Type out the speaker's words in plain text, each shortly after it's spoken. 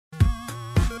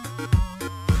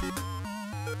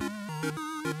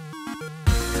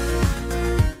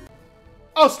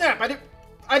Oh snap!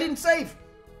 I didn't save.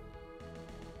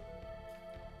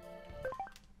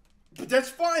 But that's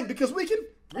fine because we can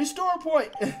restore a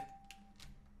point.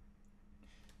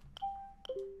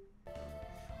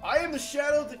 I am the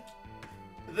shadow,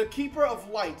 the keeper of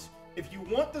light. If you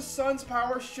want the sun's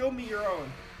power, show me your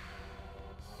own.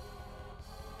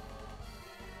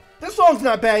 This song's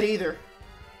not bad either.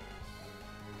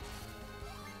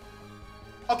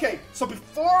 Okay, so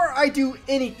before I do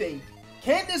anything,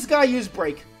 can this guy use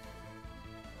break?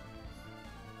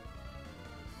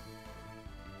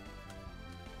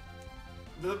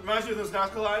 Reminds me of those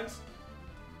Nazca lines?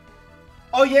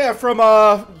 Oh yeah, from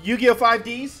Yu-Gi-Oh!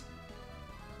 5Ds?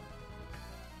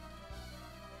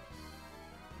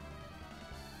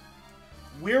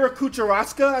 Wira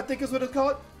Kucharaska, I think is what it's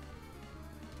called.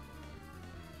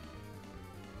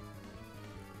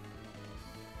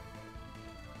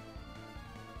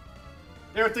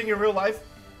 They're a thing in real life.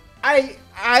 I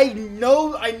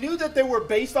knew that they were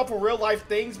based off of real life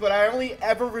things, but I only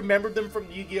ever remembered them from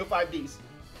Yu-Gi-Oh! 5Ds.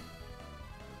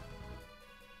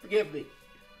 Forgive me.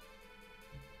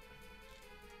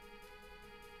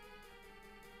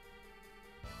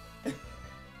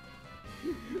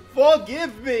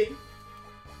 Forgive me.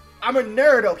 I'm a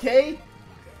nerd, okay?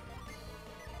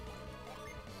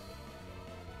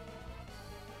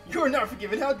 You are not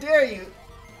forgiven. How dare you?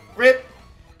 Rip.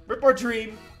 Rip our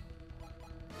dream.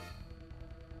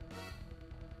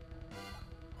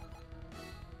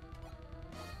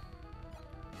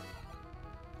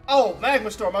 Oh, Magma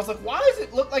Storm. I was like, why does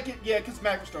it look like it? Yeah, because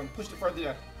Magma Storm. Pushed it further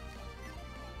down.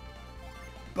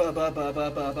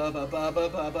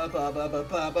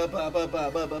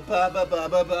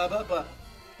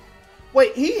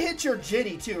 Wait, he hit your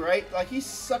Jenny too, right? Like he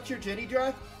sucked your Jenny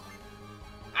dry?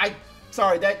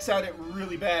 Sorry, that sounded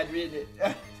really bad, didn't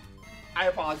it? I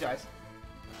apologize.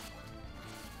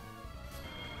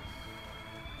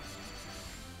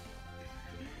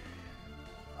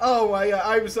 Oh my god,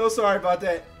 I'm so sorry about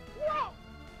that.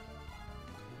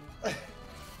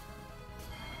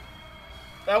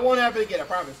 That won't happen again, I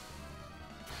promise.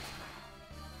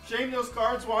 Shame those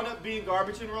cards wound up being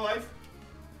garbage in real life.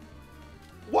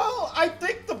 Well, I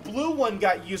think the blue one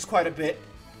got used quite a bit.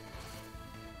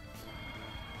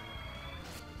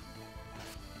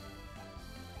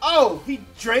 Oh, he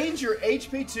drains your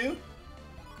HP too?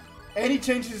 And he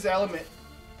changes his element.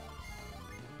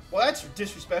 Well, that's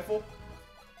disrespectful.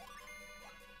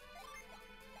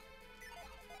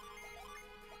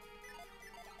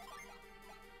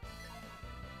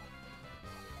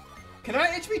 Can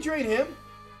I HP drain him?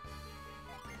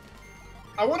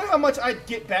 I wonder how much I'd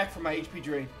get back from my HP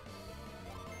drain.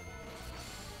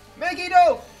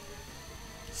 Megiddo!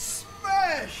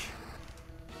 Smash!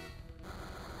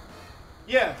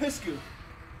 Yeah, Piscu.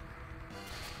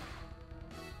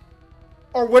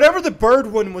 Or whatever the bird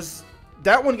one was,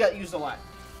 that one got used a lot.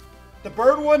 The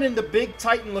bird one and the big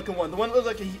Titan looking one. The one that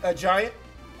looked like a giant.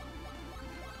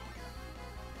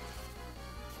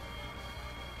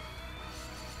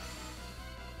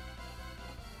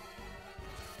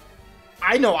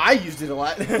 I know I used it a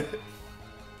lot. I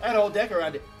had a whole deck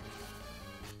around it.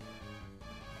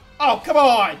 Oh, come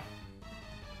on!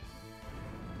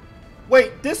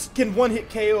 Wait, this can one-hit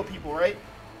KO people, right?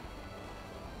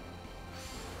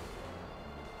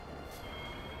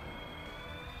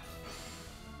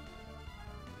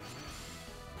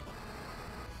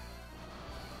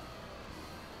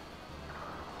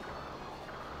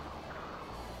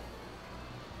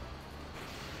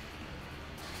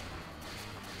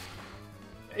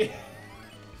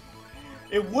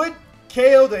 It would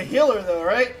KO the healer though,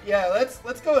 right? Yeah,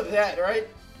 let's go with that, right?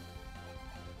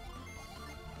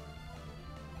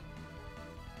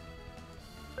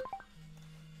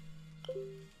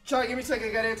 Chai, give me a second,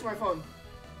 I gotta answer my phone.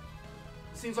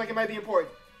 Seems like it might be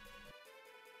important.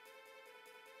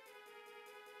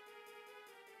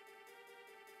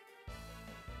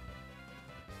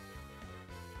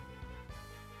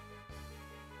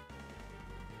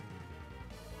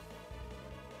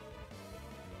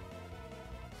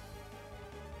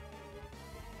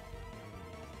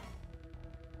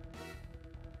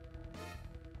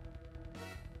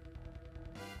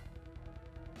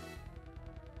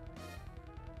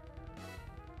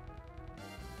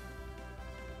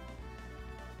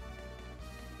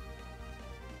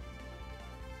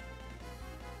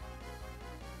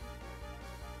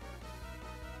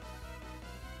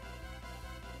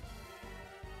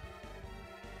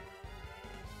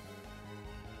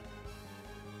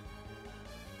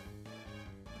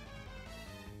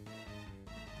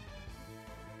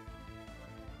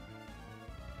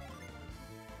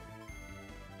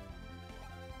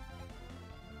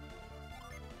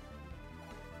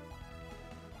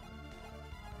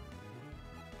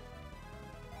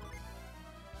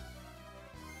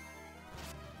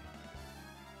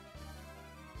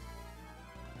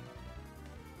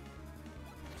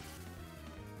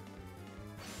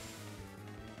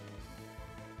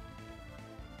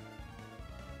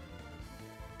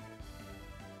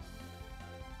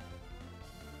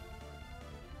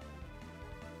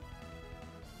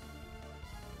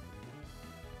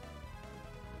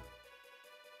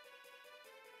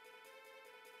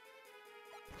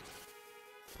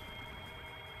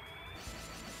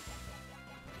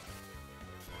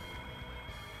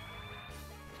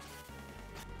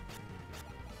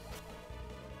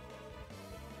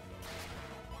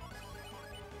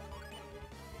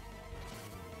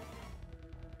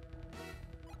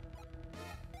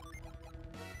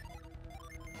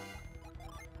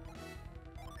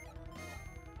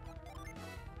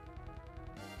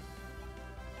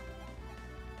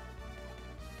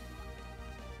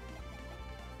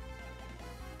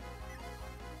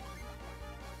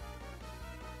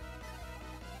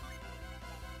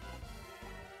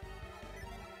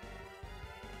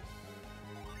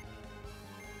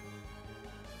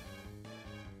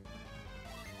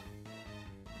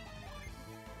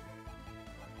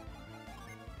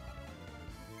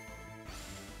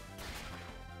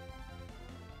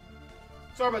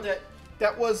 Sorry about that.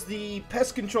 That was the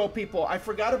pest control people. I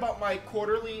forgot about my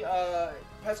quarterly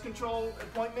pest control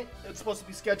appointment. It's supposed to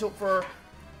be scheduled for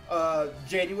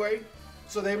January.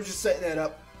 So they were just setting that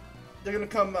up. They're going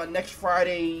to come next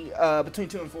Friday between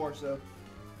 2 and 4. So,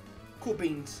 cool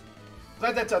beans.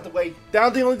 Glad that's out the way.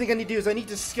 Now the only thing I need to do is I need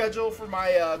to schedule for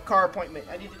my car appointment.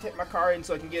 I need to take my car in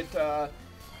so I can get,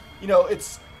 you know,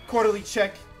 its quarterly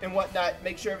check and whatnot.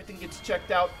 Make sure everything gets checked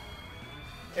out.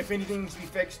 If anything needs to be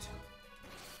fixed.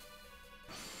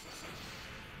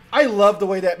 I love the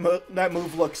way that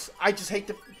move looks. I just hate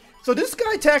the... So this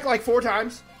guy attacked like 4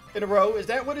 times in a row. Is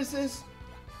that what this is?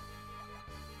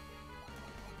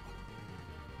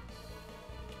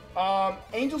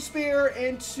 Angel Spear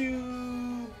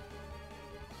into...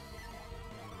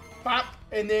 Pop,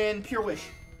 and then Pure Wish.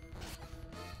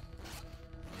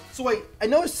 So wait, I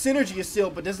know his synergy is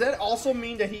sealed, but does that also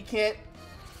mean that he can't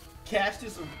cast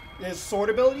his sword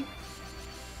ability?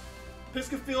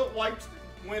 Pisca Field wiped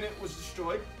when it was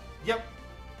destroyed. Yep.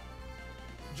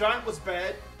 Giant was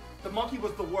bad. The monkey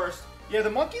was the worst. Yeah, the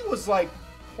monkey was like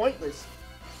pointless.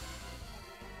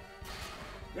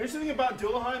 The interesting thing about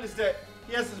Dullahan is that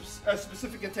he has a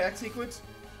specific attack sequence.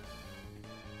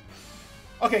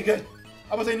 Okay, good.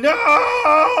 I was like,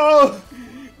 no!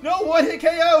 No one-hit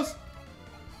KOs!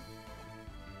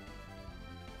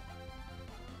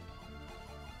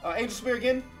 Angel Spear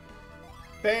again.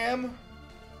 Bam.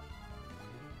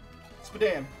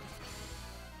 Spadam.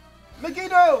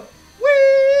 Megiddo!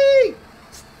 Whee!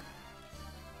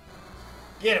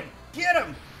 Get him! Get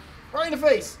him! Right in the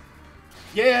face!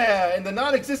 Yeah, in the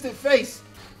non-existent face!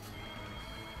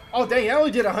 Oh dang, I only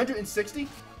did 160?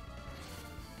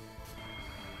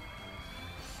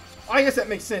 I guess that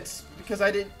makes sense, because I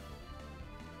didn't...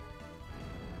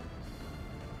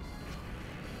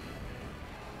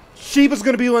 Sheba's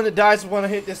gonna be the one that dies when I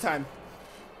hit this time.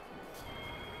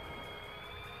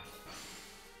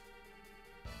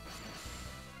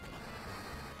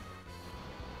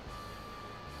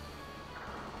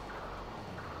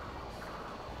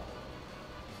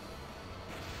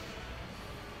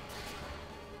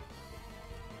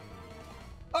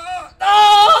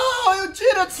 No!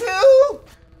 Vegeta 2?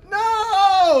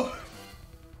 No!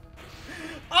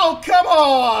 Oh, come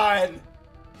on!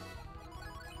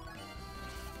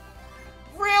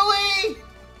 Really?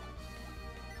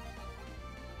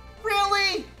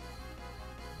 Really?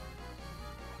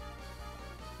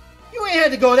 You ain't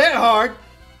had to go that hard.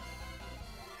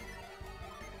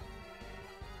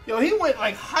 Yo, he went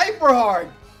like hyper hard.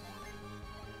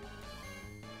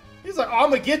 He's like, oh, I'm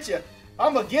gonna get you.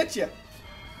 I'm gonna get you.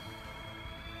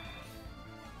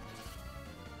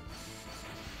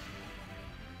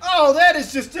 Oh, that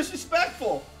is just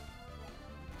disrespectful.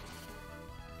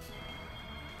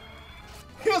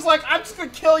 He was like, I'm just gonna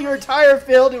kill your entire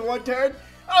field in one turn.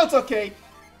 Oh, it's okay.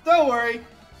 Don't worry.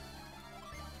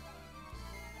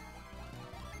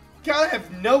 God, I have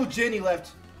no Jenny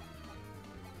left.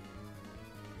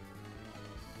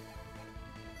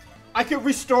 I could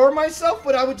restore myself,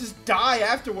 but I would just die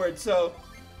afterwards, so...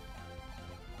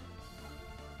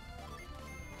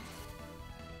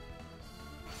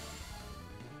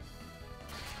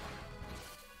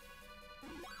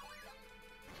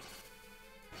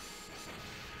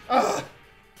 Ugh.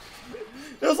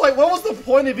 It was like, what was the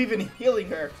point of even healing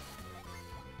her?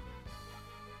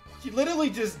 She literally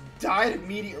just died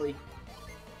immediately.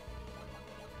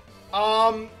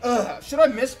 Should I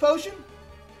miss potion?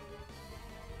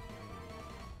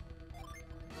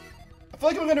 I feel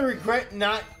like I'm gonna regret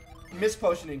not miss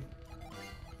potioning.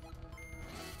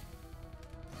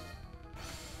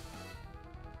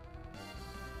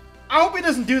 I hope he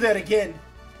doesn't do that again.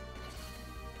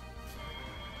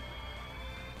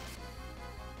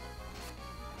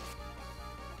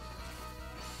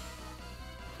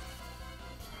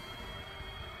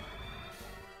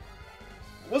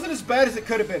 Wasn't as bad as it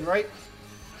could have been, right?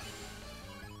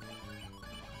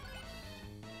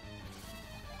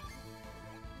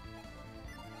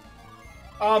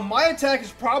 My attack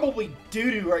is probably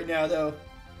doo-doo right now, though.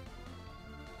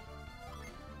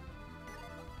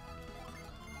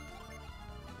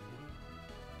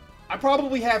 I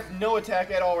probably have no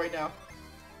attack at all right now.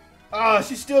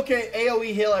 She still can't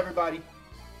AoE heal everybody.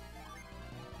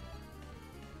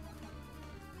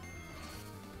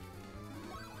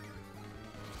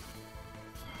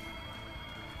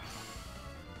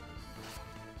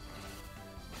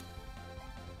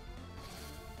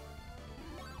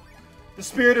 The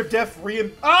Spirit of Death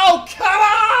Oh, come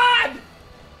on!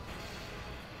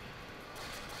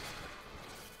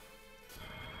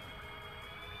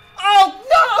 Oh,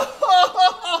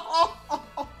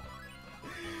 no!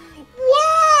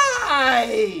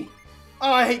 Why?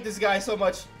 Oh, I hate this guy so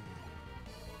much.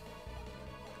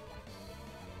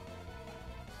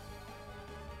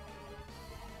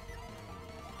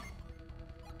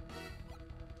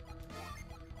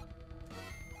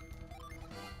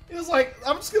 He was like,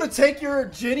 I'm just gonna take your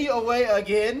Jenny away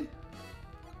again.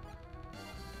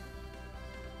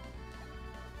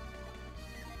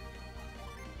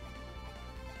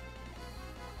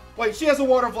 Wait, she has a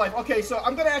Water of Life. Okay, so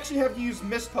I'm gonna actually have to use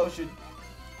Mist Potion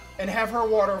and have her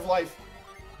Water of Life.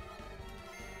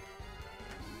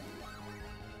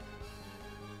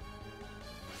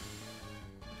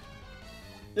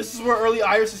 This is where early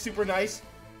Iris is super nice.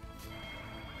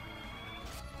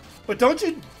 But don't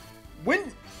you...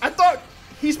 When... I thought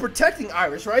he's protecting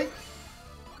Iris, right?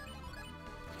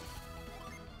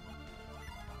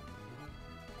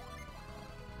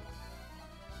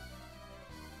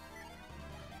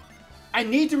 I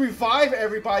need to revive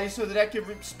everybody so that I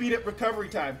can speed up recovery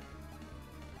time.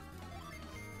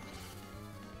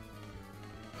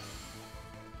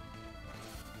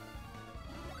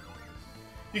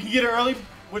 You can get it early,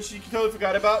 which you totally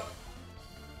forgot about.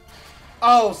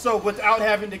 Oh, so without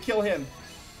having to kill him.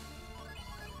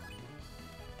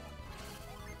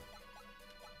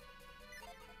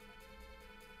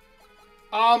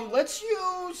 Let's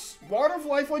use Water of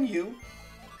Life on you.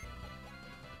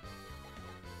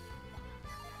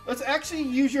 Let's actually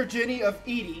use your Jenny of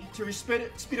Edie to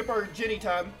speed up our Jenny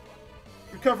time,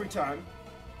 recovery time.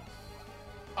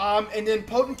 And then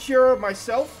Potent Cure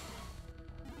myself.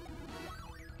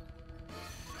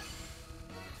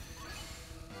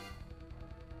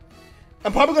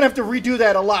 I'm probably gonna have to redo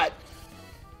that a lot.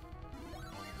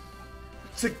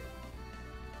 To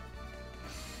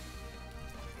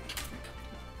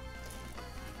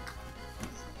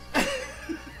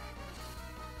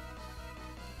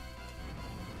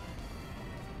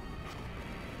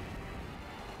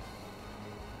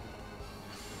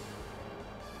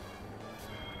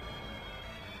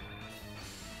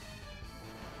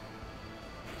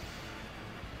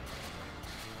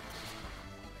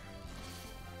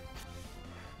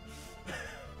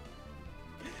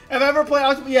Have I ever played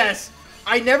Ultimate? Yes.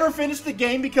 I never finished the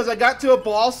game because I got to a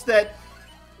boss that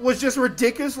was just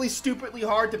ridiculously, stupidly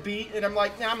hard to beat. And I'm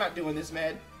like, nah, I'm not doing this,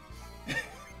 man.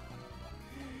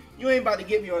 You ain't about to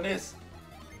get me on this.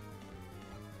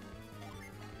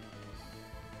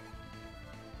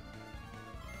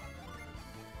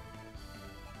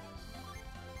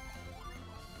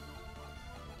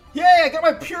 Yeah, I got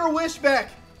my Pure Wish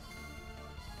back.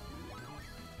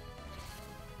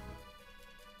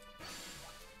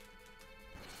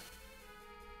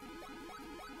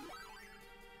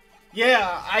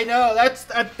 Yeah, I know. That's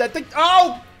that thing.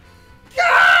 Oh,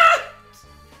 God!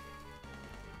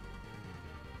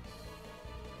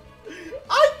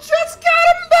 I just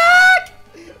got him back.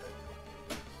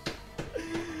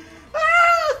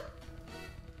 Ah!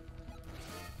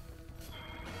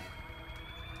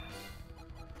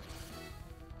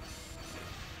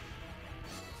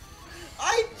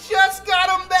 I just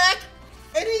got him back,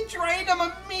 and he drained him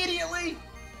immediately.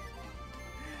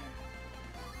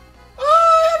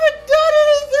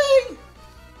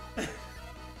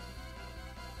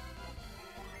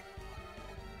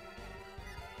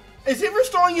 Is he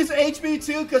restoring his HP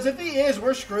too? Because if he is,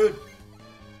 we're screwed.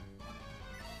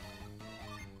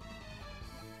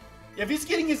 If he's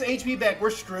getting his HP back, we're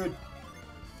screwed.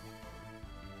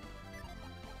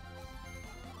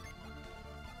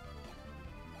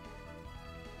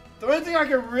 The only thing I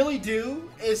can really do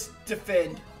is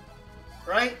defend.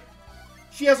 Right?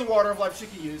 She has a Water of Life she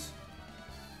can use.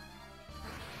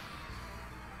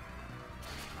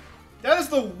 That is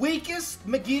the weakest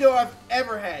Megiddo I've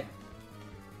ever had.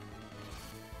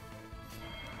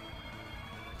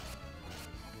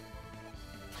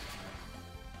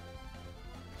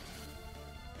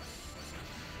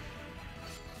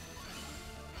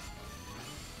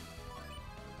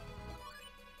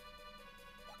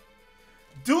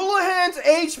 Dullahan's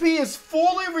HP is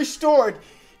fully restored.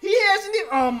 He hasn't even...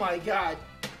 Oh my God.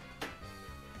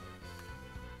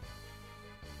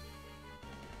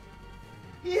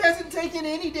 He hasn't taken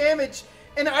any damage.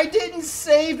 And I didn't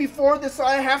save before this, so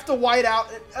I have to white out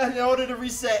in order to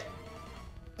reset.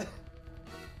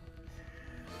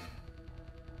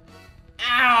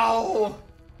 Ow.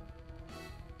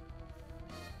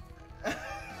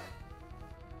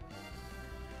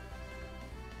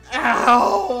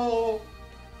 Ow.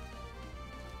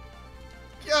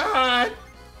 God!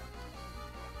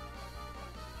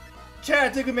 Chad, I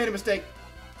think we made a mistake.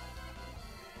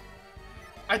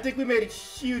 I think we made a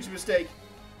huge mistake.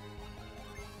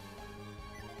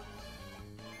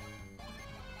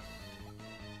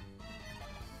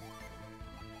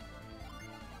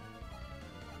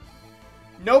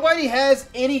 Nobody has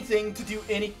anything to do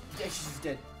any... Yeah, she's just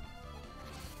dead.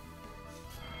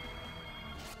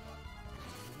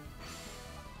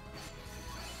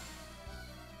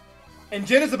 And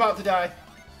Jen is about to die.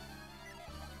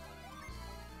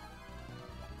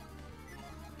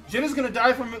 Jen is gonna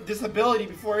die from disability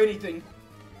before anything.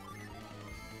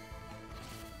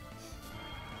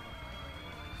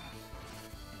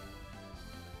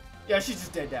 Yeah, she's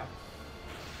just dead now.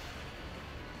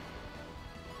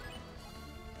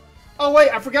 Oh wait,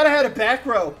 I forgot I had a back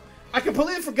row. I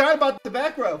completely forgot about the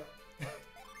back row.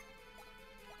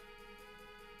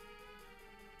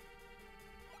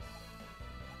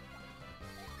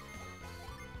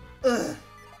 Ugh.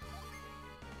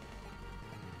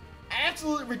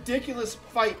 Absolute ridiculous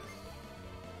fight.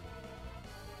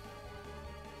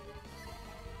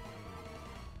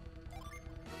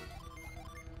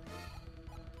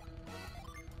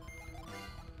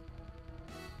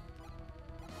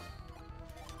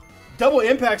 Double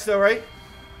impacts though, right?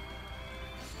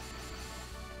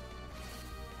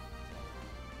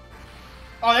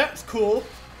 Oh, that's cool.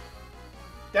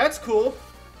 That's cool.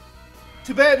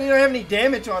 Too bad you don't have any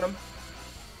damage on him.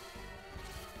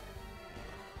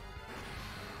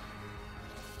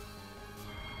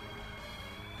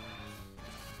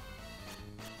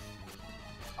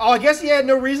 Oh, I guess he had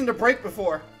no reason to break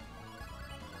before.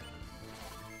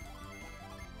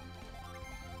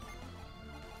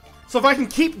 So if I can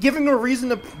keep giving him a reason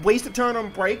to waste a turn on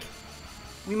break,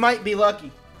 we might be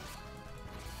lucky.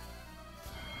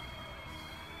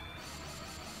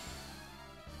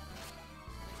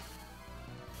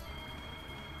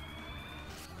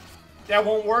 That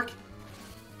won't work?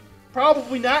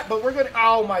 Probably not, but we're gonna...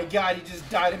 Oh my god, he just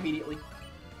died immediately.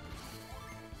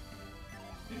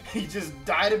 He just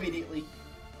died immediately.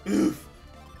 Oof.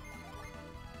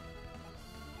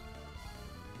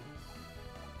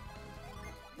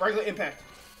 Regular impact.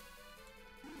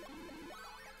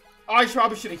 Oh, I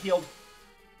probably should have healed.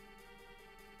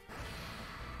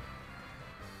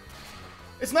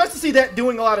 It's nice to see that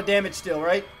doing a lot of damage still,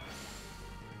 right?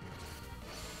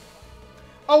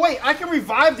 Oh wait, I can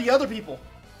revive the other people.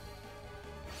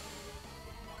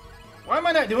 Why am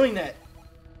I not doing that?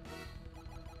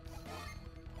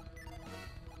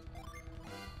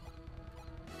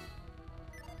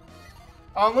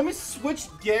 Let me switch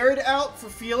Garrett out for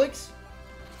Felix.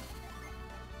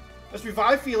 Let's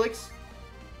revive Felix.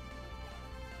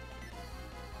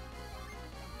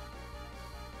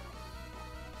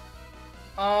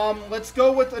 Let's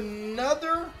go with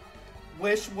another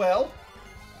Wish Well.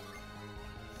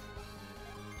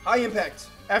 High impact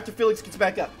after Felix gets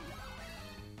back up.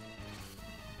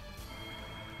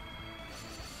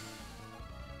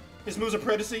 His moves are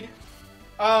pre-decided.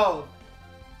 Oh.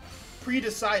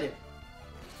 Pre-decided.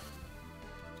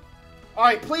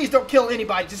 Alright, please don't kill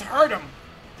anybody. Just hurt him.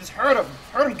 Just hurt him.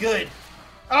 Hurt him good.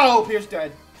 Oh, Pierce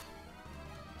dead.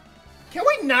 Can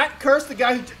we not curse the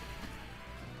guy who...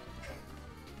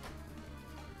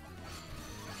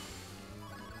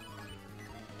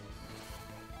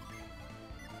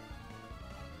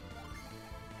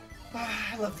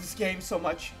 I love this game so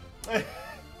much.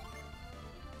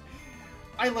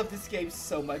 I love this game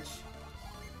so much.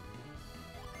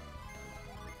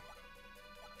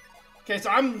 Okay,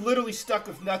 so I'm literally stuck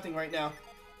with nothing right now.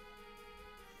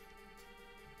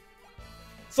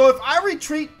 So if I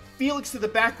retreat Felix to the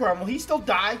background, will he still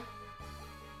die?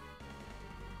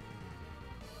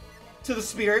 To the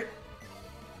spirit?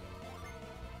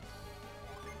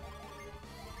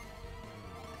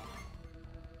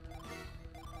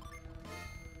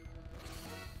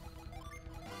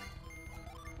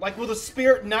 Like, will the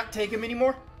spirit not take him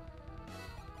anymore?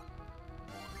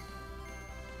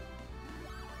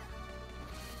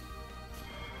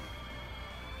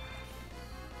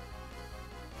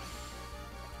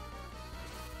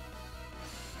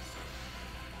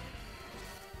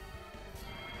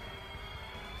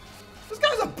 This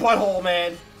guy's a butthole,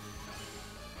 man.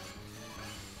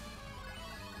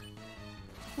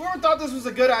 Whoever thought this was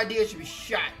a good idea should be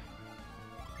shot.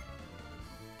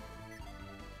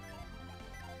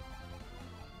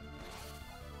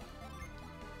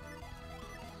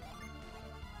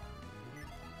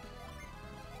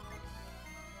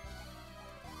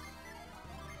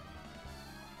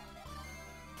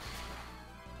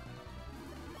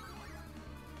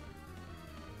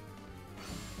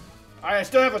 Alright, I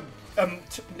still have a...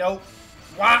 no.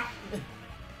 What?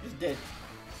 He's dead.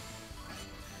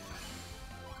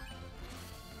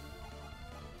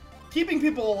 Keeping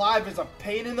people alive is a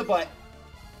pain in the butt.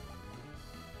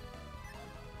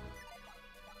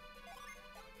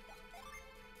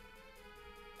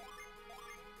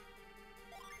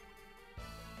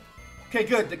 Okay,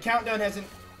 good. The countdown hasn't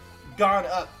gone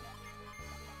up.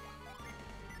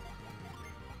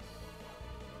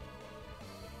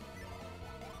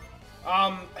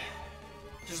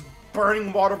 Just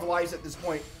burning water of lives at this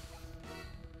point.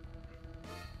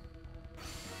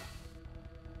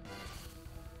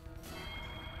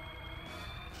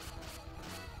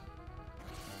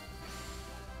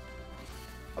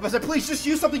 I said, please just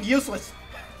use something useless.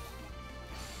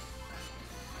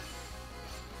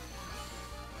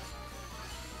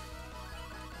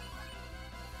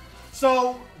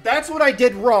 So that's what I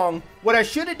did wrong. What I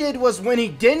should have did was when he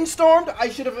didn't stormed, I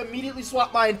should have immediately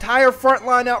swapped my entire front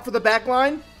line out for the back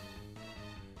line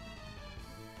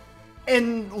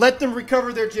and let them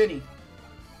recover their Ginny.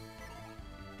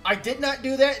 I did not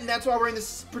do that, and that's why we're in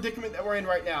this predicament that we're in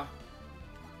right now.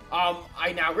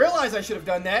 I now realize I should have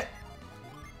done that.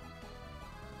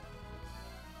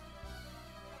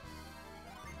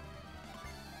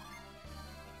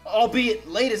 Albeit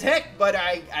late as heck, but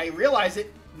I realize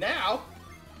it now.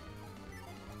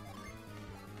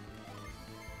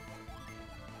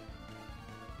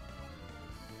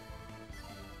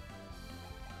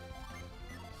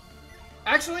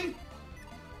 Actually,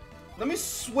 let me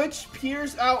switch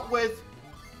Piers out with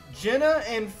Jenna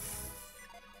and...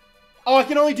 Oh, I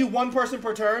can only do one person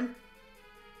per turn?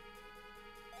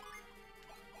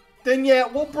 Then yeah,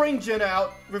 we'll bring Jenna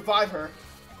out, revive her.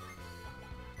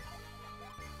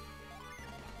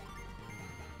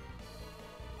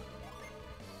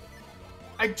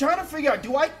 I'm trying to figure out,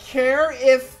 do I care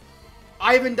if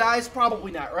Ivan dies?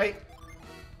 Probably not, right?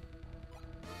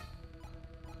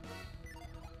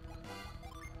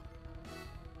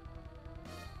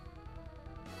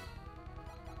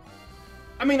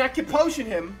 I mean, I could potion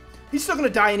him. He's still gonna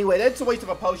die anyway. That's a waste of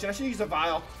a potion. I should use a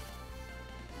vial.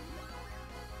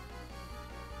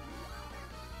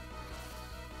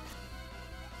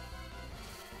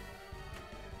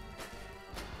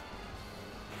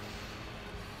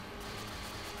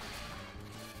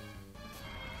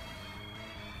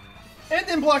 And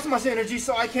then blocks my energy,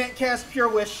 so I can't cast Pure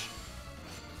Wish.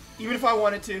 Even if I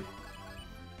wanted to.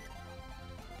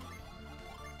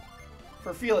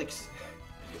 For Felix.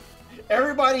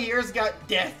 Everybody here's got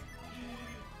death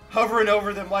hovering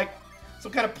over them like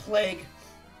some kind of plague.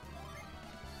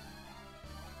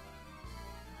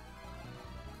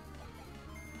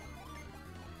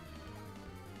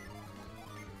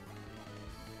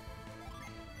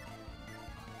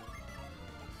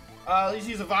 Let's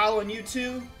use a vial on you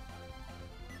too.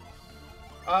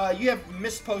 You have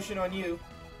Mist Potion on you.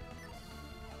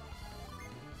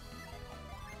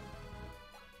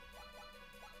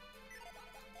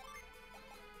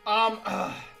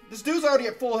 This dude's already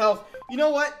at full health. You know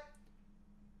what?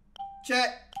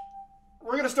 Chat,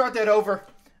 we're gonna start that over.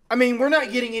 I mean, we're not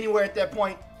getting anywhere at that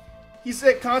point. He's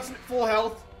at constant full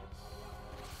health.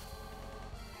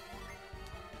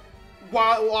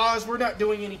 While we're not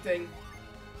doing anything.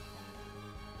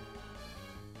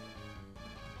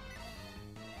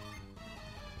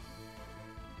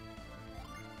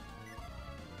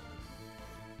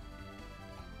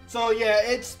 So yeah,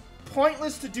 it's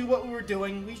pointless to do what we were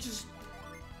doing. We just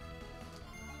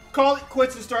call it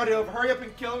quits and start it over. Hurry up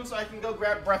and kill him so I can go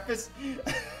grab breakfast.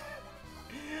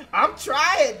 I'm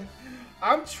trying.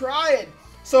 I'm trying.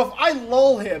 So if I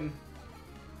lull him,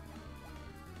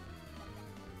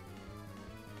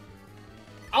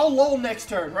 I'll lull next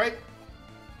turn, right?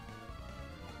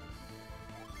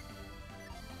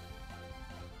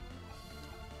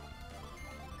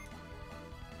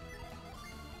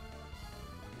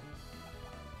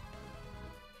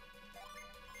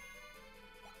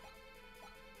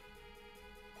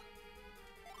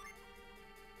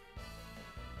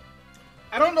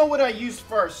 I don't know what I used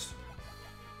first.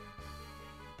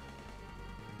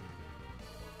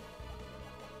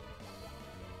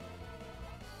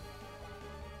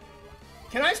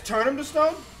 Can I just turn him to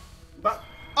stone? But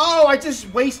oh, I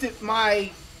just wasted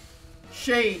my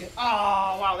shade.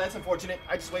 Oh, wow, that's unfortunate.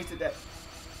 I just wasted that.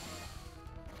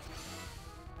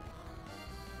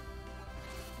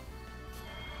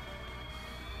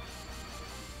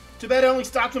 Too bad I only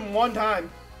stopped him one time.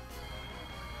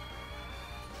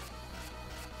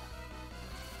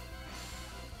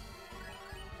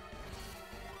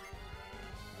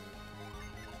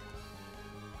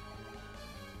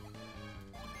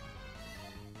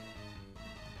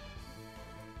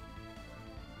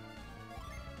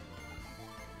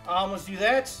 Let's do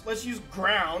that. Let's use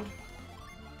ground.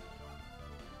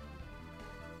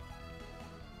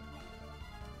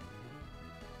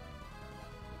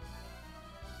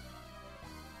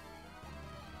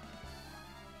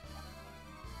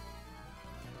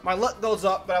 My luck goes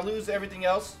up, but I lose everything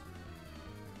else.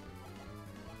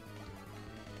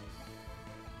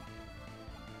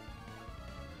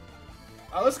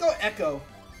 Let's go Echo.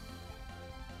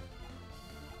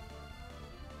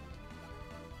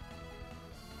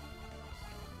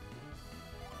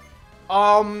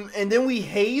 And then we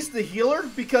haze the healer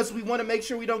because we want to make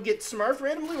sure we don't get smurfed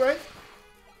randomly, right?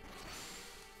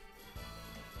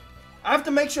 I have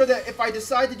to make sure that if I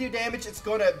decide to do damage, it's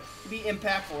going to be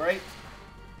impactful, right?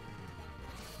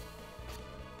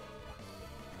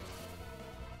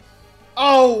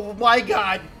 Oh my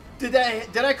god. Did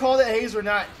I call that haze or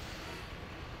not?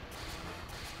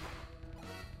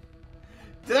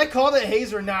 Did I call that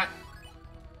haze or not?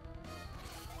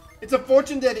 It's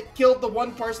unfortunate that it killed the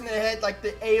one person that had like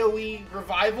the AoE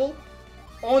revival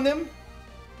on them.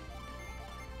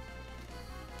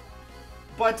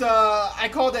 But I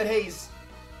called that haze.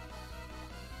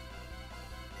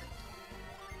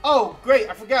 Oh, great,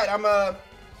 I forgot.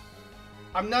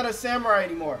 I'm not a samurai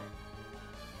anymore.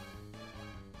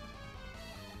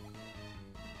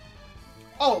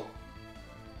 Oh.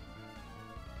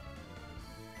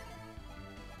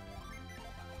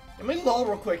 Let me lull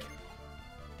real quick.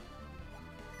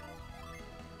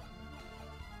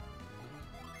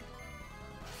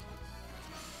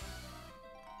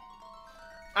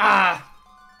 Ah!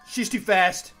 She's too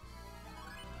fast.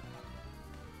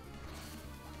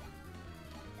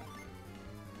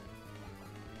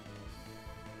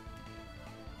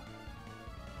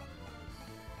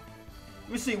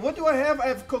 Let me see, what do I have? I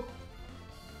have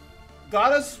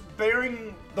Goddess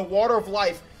bearing the water of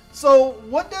life. So,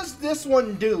 what does this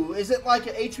one do? Is it like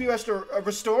an HP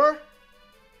restore?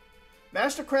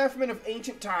 Master Craftsman of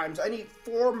Ancient Times. I need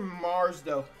 4 Mars,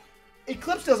 though.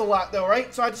 Eclipse does a lot, though,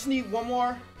 right? So I just need 1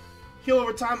 more. Heal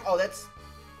over time. Oh, that's...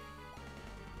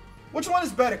 Which one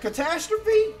is better?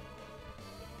 Catastrophe?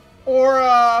 Or,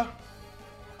 I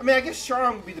mean, I guess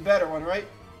Charm would be the better one, right?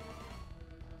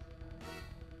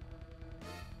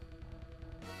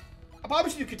 I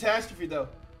probably should do Catastrophe, though.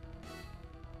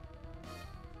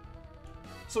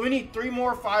 So we need 3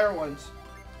 more fire ones.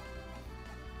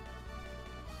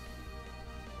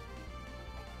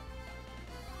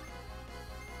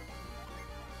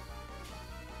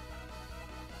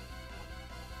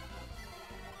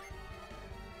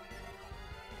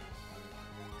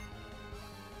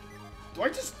 Do I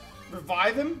just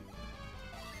revive him?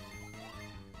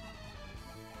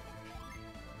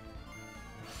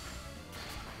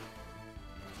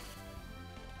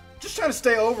 Just trying to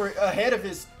stay ahead of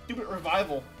his stupid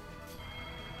revival.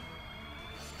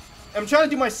 I'm trying to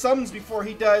do my summons before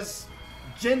he does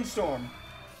Gen Storm.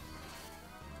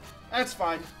 That's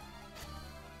fine.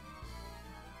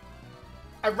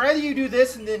 I'd rather you do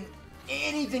this and then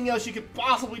anything else you could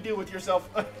possibly do with yourself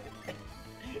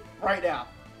right now.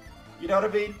 You know what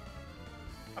I mean?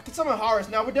 I can summon Horus.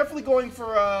 Now we're definitely going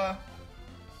for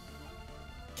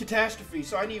Catastrophe.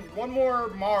 So I need 1 more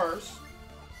Mars.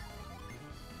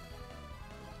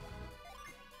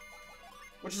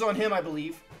 Which is on him, I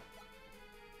believe.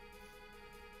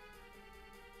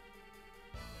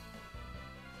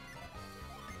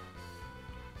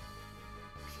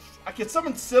 I can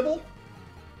summon Sybil.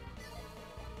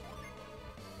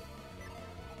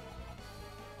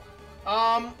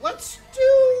 Let's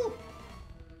do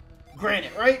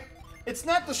Granite, right? It's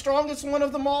not the strongest one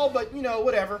of them all, but, you know,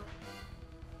 whatever.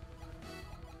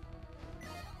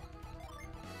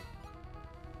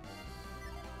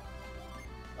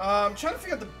 I'm trying to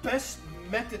figure out the best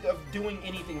method of doing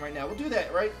anything right now. We'll do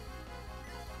that, right?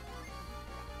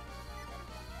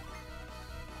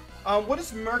 What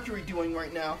is Mercury doing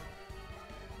right now?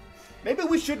 Maybe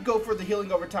we should go for the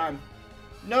healing over time.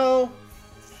 No.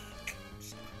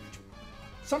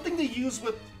 Something to use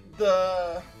with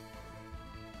the...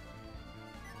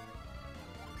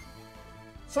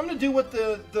 Something to do with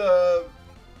the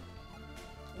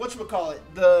whatchamacallit,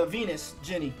 the Venus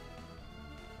Jenny.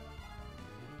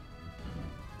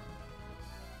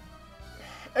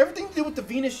 Everything to do with the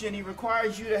Venus Jenny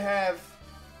requires you to have...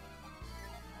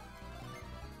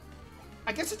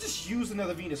 I guess I just use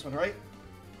another Venus one, right?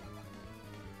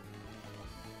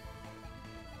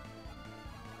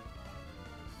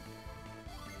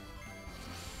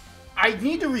 I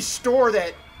need to restore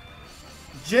that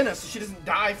Jenna so she doesn't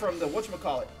die from the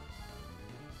whatchamacallit.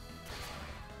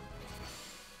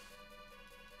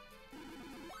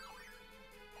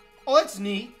 Oh, that's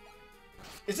neat.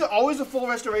 Is it always a full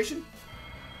restoration?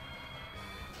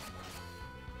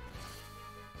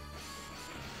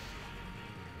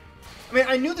 I mean,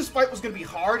 I knew this fight was going to be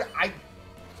hard. I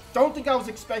don't think I was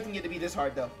expecting it to be this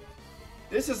hard, though.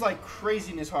 This is like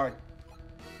craziness hard.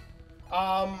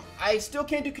 I still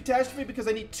can't do Catastrophe because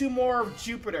I need 2 more of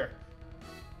Jupiter.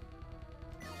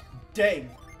 Dang.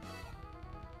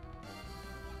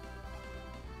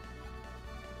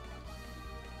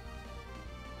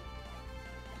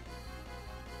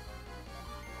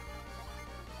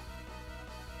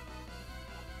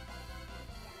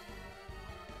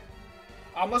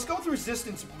 Let's go with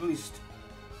resistance boost.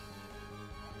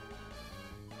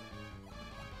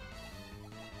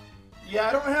 Yeah,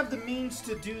 I don't have the means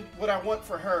to do what I want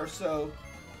for her, so...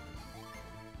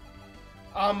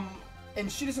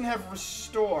 and she doesn't have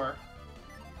restore.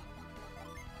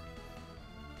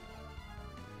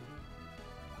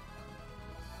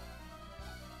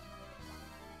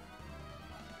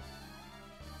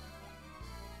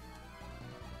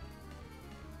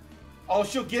 Oh,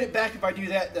 she'll get it back if I do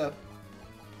that, though.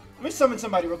 Let me summon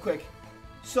somebody real quick.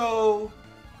 So,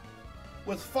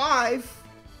 with 5...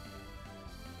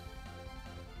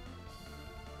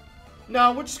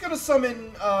 No, we're just gonna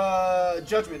summon,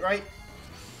 Judgment, right?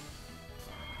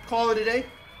 Call it a day.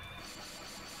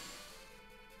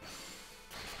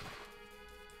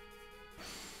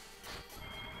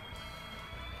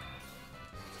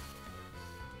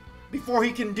 Before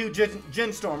he can do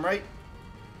Gen Storm, right?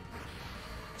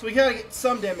 So we gotta get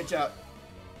some damage out.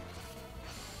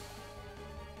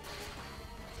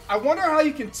 I wonder how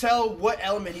you can tell what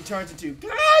element he turns into.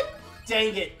 God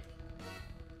dang it!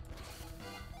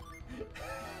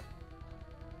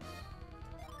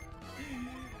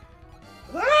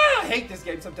 I hate this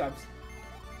game sometimes.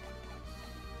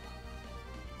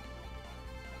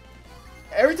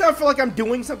 Every time I feel like I'm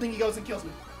doing something, he goes and kills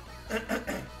me.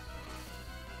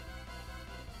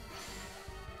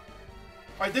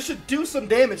 Alright, this should do some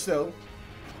damage, though.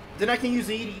 Then I can use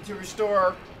Edie to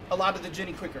restore a lot of the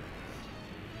Jenny quicker.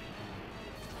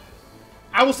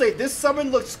 I will say, this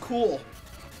summon looks cool.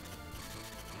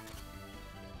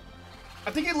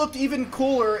 I think it looked even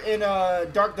cooler in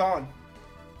Dark Dawn.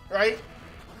 Right?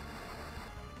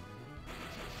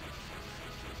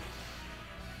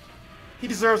 He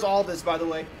deserves all this, by the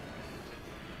way.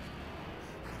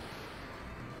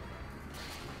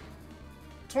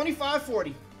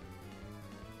 $25.40.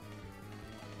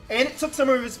 And it took some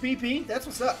of his PP. That's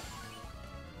what's up.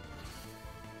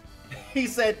 He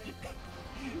said,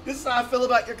 this is how I feel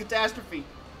about your catastrophe.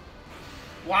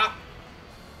 Why?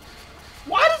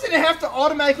 Why does it have to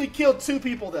automatically kill 2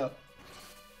 people, though?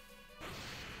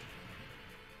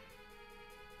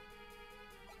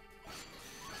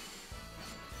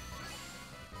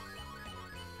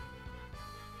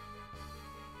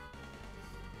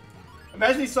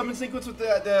 Imagine the summon sequence with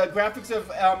the graphics of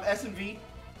S and V.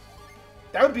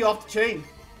 That would be off the chain.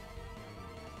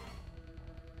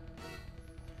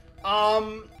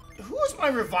 Who is my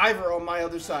reviver on my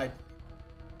other side?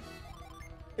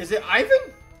 Is it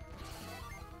Ivan?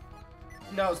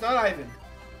 No, it's not Ivan.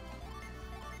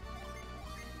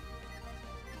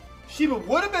 Shiba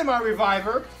would have been my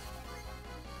reviver.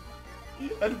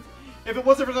 If it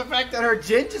wasn't for the fact that her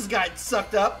Jin just got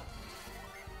sucked up.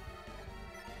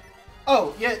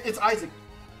 Oh, yeah, it's Isaac.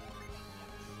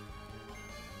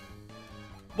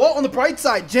 Well, on the bright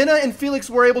side, Jenna and Felix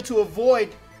were able to avoid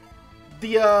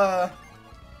the,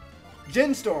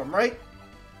 Gen Storm, right?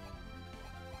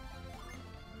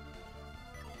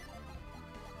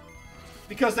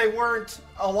 Because they weren't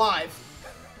alive.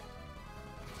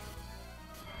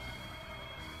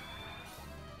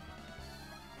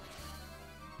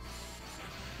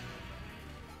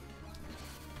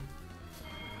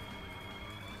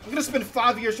 I'm gonna spend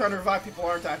 5 years trying to revive people,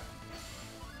 aren't I?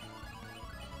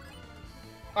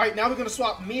 Alright, now we're gonna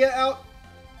swap Mia out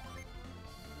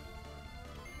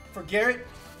for Garrett.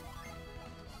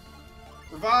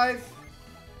 Revive.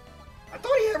 I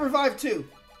thought he had revive too.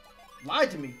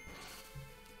 Lied to me.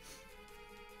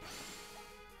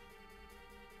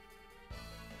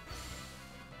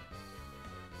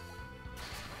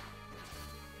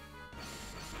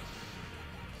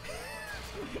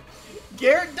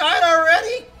 Garrett died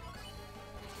already?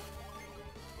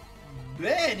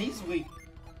 Man, he's weak.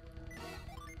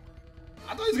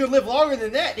 I thought he was gonna live longer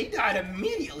than that. He died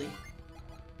immediately.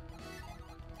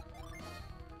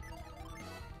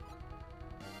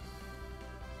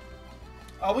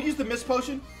 We'll use the Mist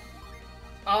Potion.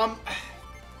 I'm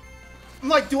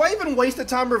like, do I even waste the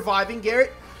time reviving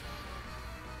Garrett?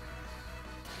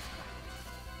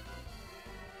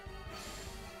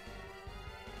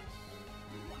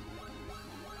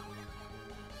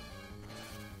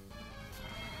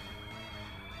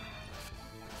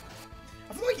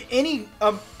 I feel like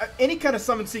any kind of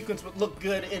summon sequence would look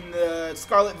good in the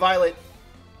Scarlet Violet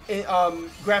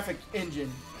graphic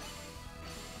engine.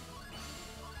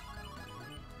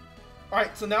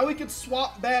 Alright, so now we can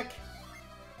swap back.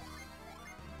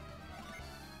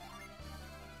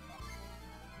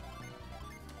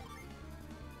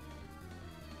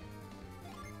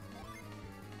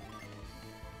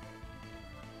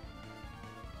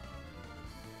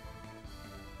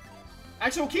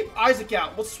 Actually, we'll keep Isaac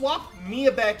out. We'll swap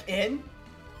Mia back in,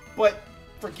 but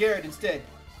for Garrett instead.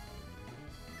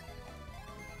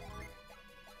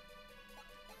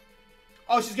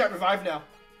 Oh, she's got revived now.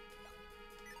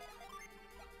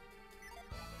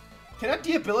 Can I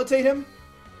debilitate him?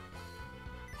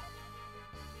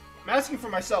 I'm asking for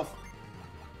myself.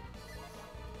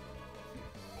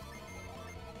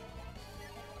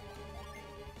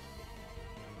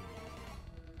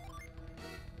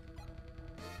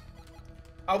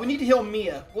 We need to heal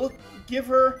Mia. We'll give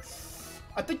her...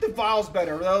 I think the Vial's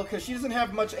better, though, because she doesn't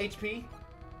have much HP.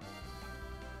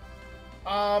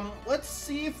 Let's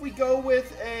see if we go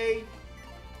with a...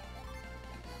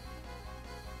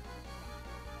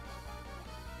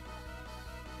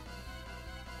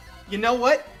 You know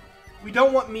what? We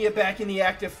don't want Mia back in the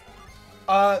active.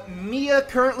 Mia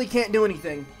currently can't do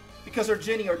anything because her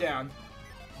Jenny are down.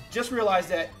 Just realized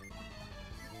that.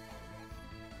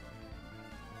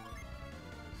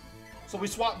 So we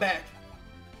swap back.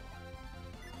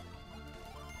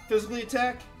 Physically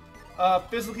attack.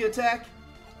 Physically attack.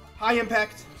 High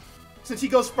impact. Since he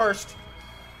goes first.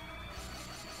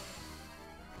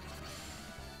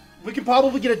 We can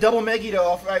probably get a double Megiddo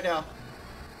off right now.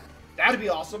 That'd be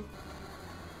awesome.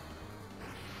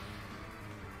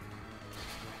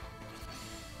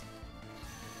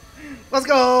 Let's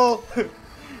go!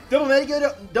 Double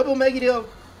Megiddo. Double Megiddo.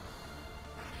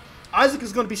 Isaac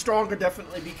is going to be stronger,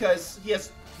 definitely, because he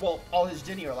has, well, all his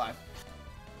Jenny are alive.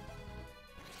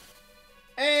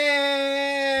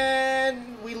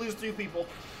 And we lose 3 people.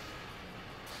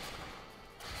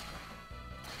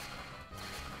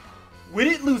 We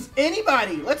didn't lose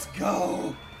anybody. Let's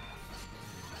go.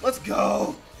 Let's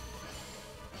go.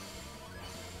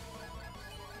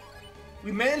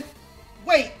 We managed.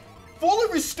 Wait,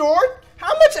 fully restored?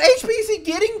 How much HP is he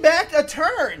getting back a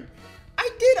turn? I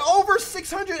did over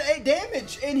 600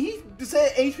 damage, and he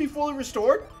said HP fully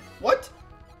restored? What?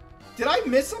 Did I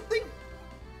miss something?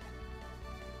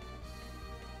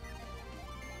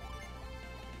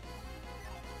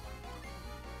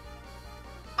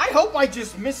 I hope I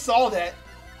just missaw that.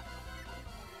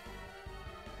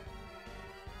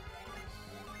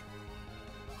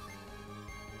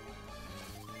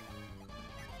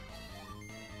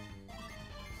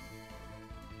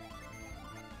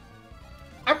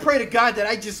 I pray to God that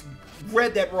I just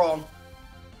read that wrong.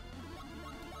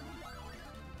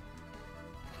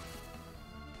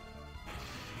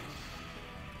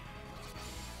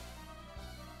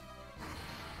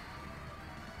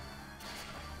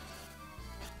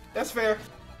 That's fair.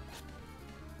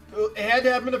 It had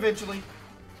to happen eventually.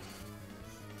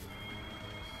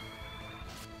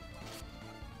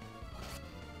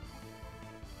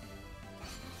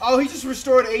 Oh, he just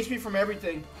restored HP from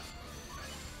everything.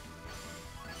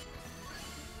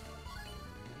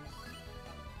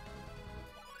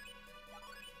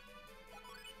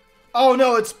 Oh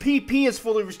no, it's PP is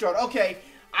fully restored. Okay,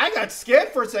 I got scared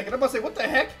for a second. I'm about to say, what the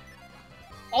heck?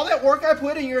 All that work I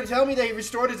put in, you're gonna tell me that he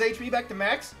restored his HP back to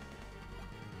max?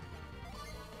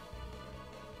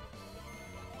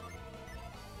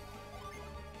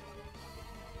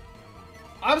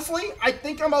 Honestly, I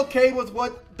think I'm okay with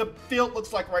what the field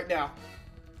looks like right now.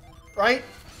 Right?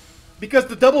 Because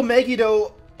the double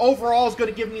Megiddo overall is going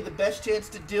to give me the best chance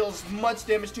to deal as much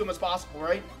damage to him as possible,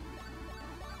 right?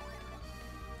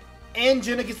 And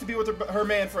Jenna gets to be with her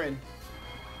man friend.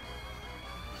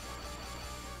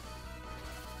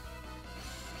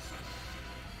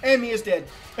 And Mia's dead.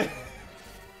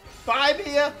 Bye,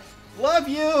 Mia. Love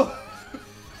you.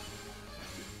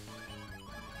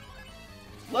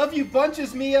 Love you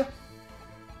bunches, Mia.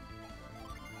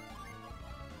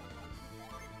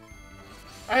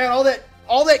 I had all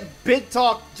that big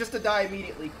talk just to die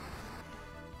immediately.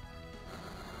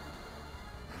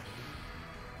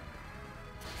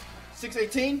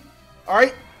 $618. All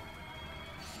right.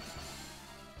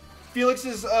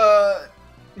 Felix's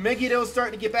Megiddo is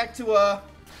starting to get back to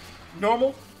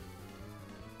normal.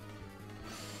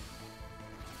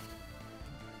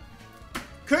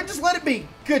 Couldn't just let it be,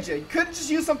 could you? You couldn't just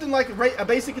use something like a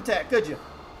basic attack, could you?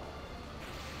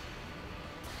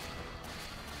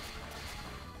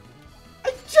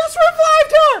 I just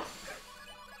revived her!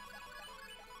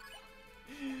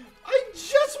 I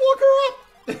just woke her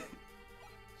up!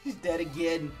 She's dead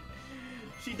again.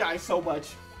 She dies so much.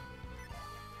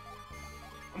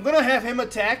 I'm gonna have him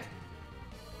attack.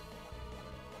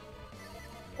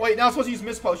 Wait, now I'm supposed to use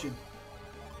Mist Potion.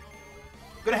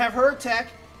 I'm gonna have her attack.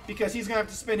 Because he's going to have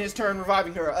to spend his turn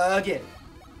reviving her again.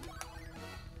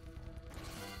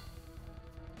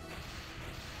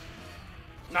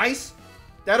 Nice.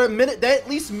 That at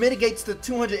least mitigates the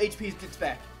 200 HP he gets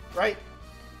back, right?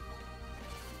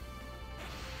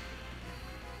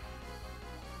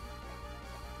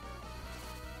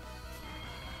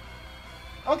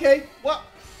 Okay, well.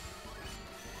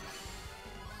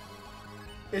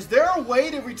 Is there a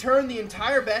way to return the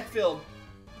entire backfield?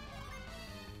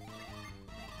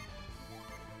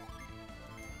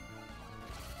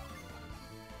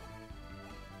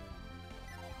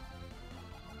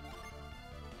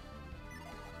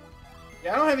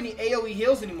 Yeah, I don't have any AoE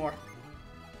heals anymore.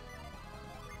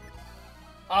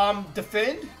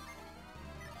 Defend?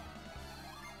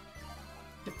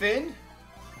 Defend?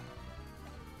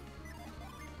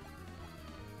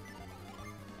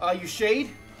 You shade?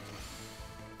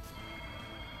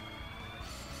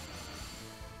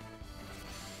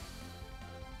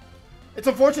 It's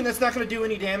unfortunate that's not going to do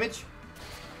any damage.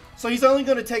 So he's only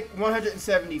going to take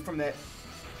 170 from that.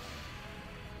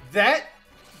 That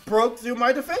broke through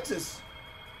my defenses.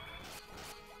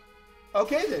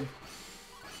 Okay then.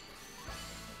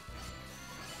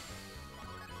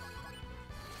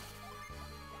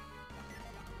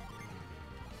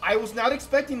 I was not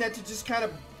expecting that to just kind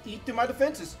of eat through my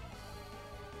defenses.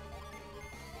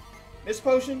 Miss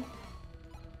potion.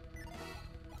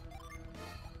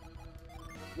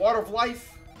 Water of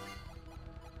life.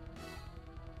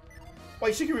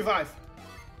 Wait, she can revive.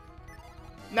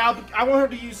 Now, I want her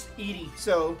to use Edie,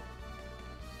 so...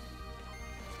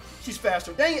 she's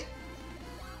faster. Dang it!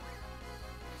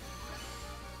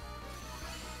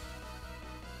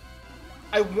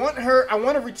 I want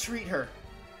to retreat her.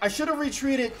 I should have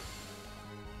retreated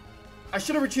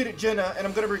Jenna, and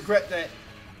I'm going to regret that.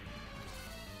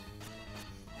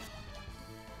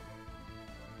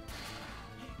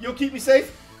 You'll keep me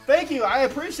safe? Thank you, I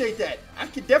appreciate that. I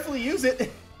could definitely use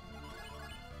it.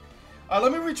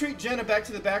 Let me retreat Jenna back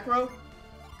to the back row.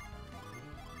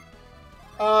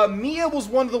 Mia was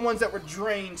one of the ones that were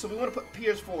drained, so we want to put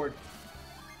Piers forward.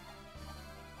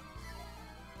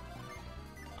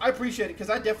 I appreciate it, because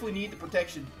I definitely need the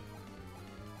protection.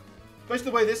 Especially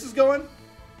the way this is going.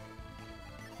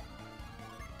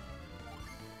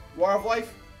 Water of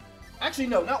Life. Actually,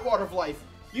 no, not Water of Life.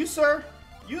 You, sir,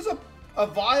 use a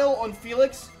vial on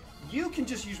Felix. You can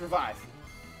just use Revive.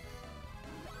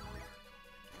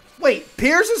 Wait,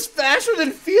 Piers is faster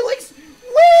than Felix?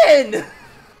 When? Piers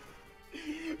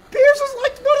is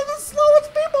like one of the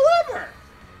slowest people ever.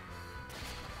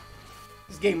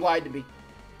 This game lied to me.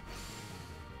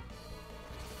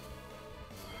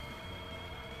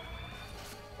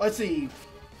 Let's see.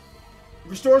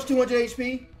 Restores 200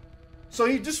 HP. So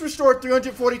he just restored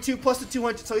 342 plus the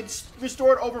 200. So he just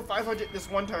restored over 500 this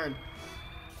one turn.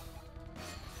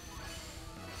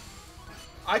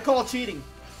 I call cheating.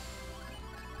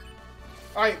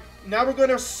 Alright, now we're going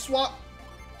to swap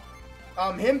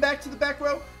him back to the back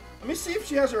row. Let me see if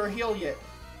she has her heal yet.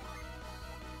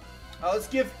 Let's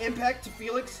give Impact to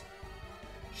Felix.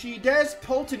 She does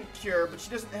Potent Cure, but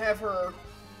she doesn't have her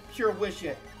Cure Wish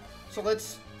yet. So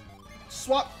let's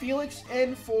swap Felix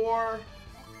in for...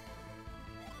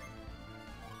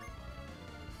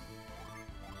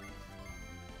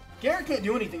 Garrett can't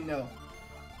do anything, though.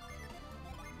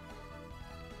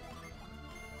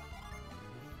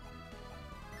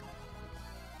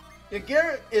 Yeah,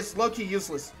 Garrett is low-key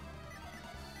useless.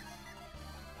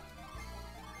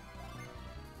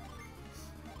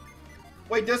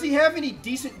 Wait, does he have any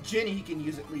decent Jenny he can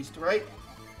use at least, right?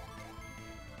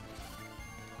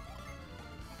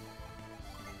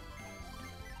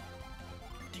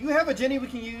 Do you have a Jenny we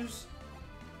can use?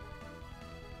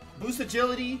 Boost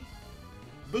agility,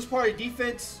 boost party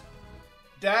defense,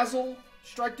 dazzle,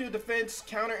 strike through defense,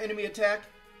 counter enemy attack.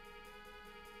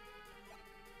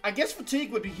 I guess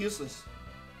fatigue would be useless.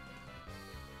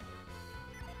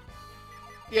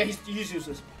 Yeah, he's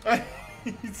useless. Yeah,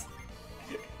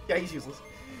 he's useless.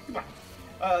 Come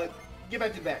on. Get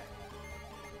back to the back.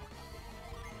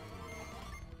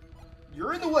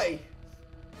 You're in the way.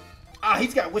 Ah,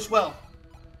 he's got Wish Well.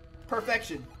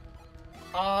 Perfection.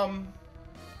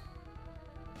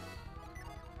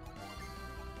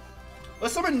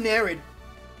 Let's summon Narid.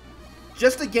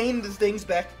 Just to gain the things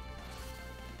back.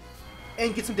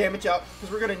 And get some damage out,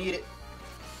 because we're going to need it.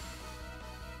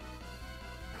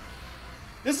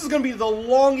 This is going to be the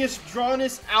longest,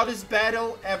 drawnest, outest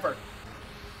battle ever.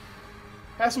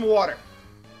 Have some water.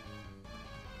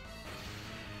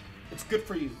 It's good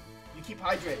for you. You keep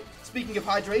hydrated. Speaking of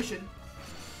hydration...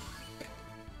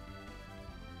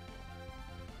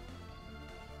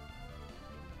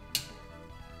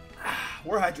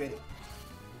 we're hydrated.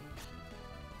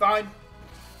 Fine.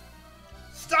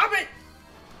 Stop it!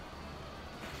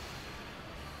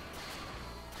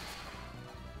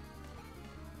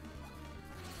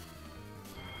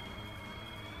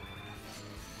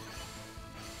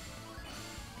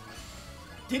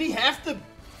 Did he have to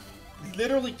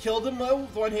literally kill them though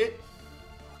with one hit?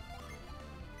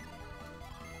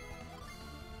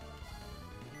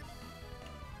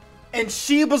 And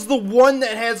she was the one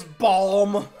that has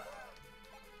Balm.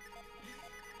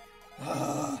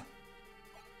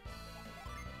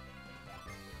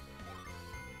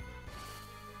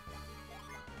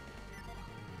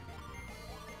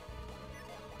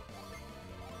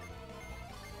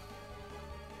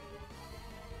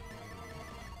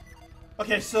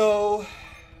 Okay, so...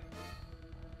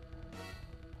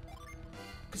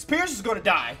 Because Pierce is going to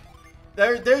die.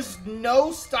 There's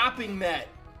no stopping that.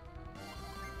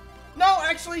 No,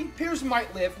 actually, Pierce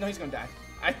might live. No, he's going to die.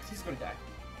 He's going to die.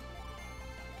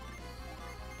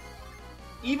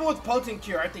 Even with Potent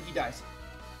Cure, I think he dies.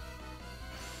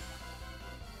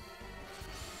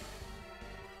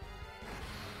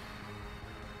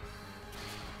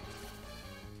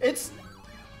 It's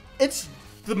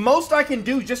the most I can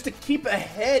do just to keep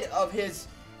ahead of his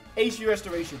AC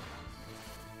restoration.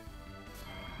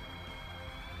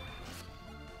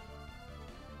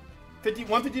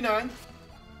 $159,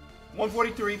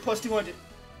 143 plus 200.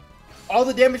 All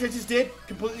the damage I just did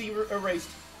completely erased.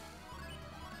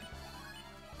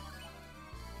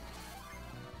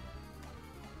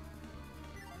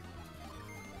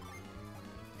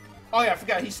 Oh yeah, I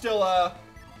forgot. He's still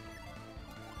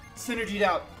synergied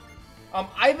out.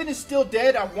 Ivan is still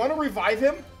dead. I want to revive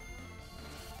him.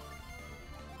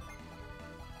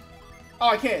 Oh,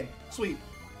 I can. Sweet.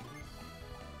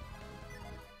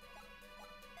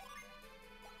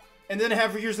 And then I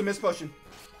have Use the Mist Potion.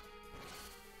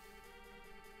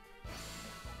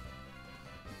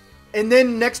 And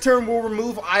then next turn we'll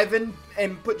remove Ivan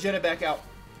and put Jenna back out.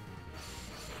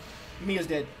 Mia's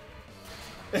dead.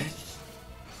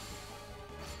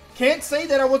 Can't say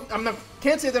that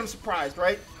can't say that I'm surprised,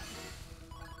 right?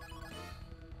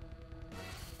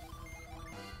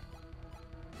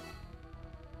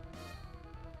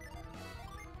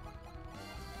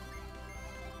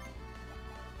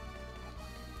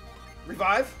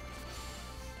 Revive.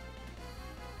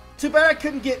 Too bad I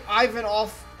couldn't get Ivan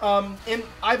off,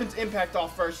 Ivan's impact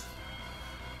off first.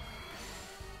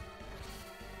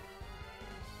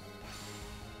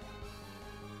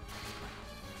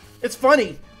 It's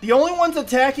funny. The only ones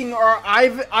attacking are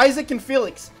Isaac and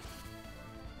Felix.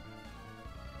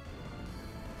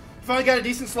 Finally got a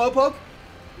decent Slowpoke.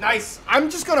 Nice.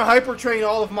 I'm just gonna Hyper Train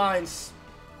all of mine.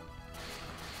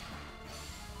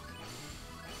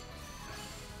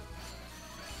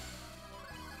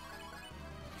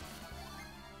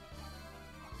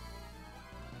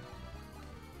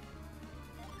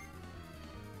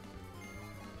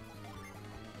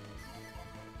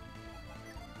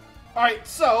 Alright,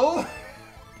 so...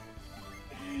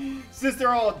 since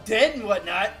they're all dead and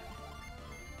whatnot...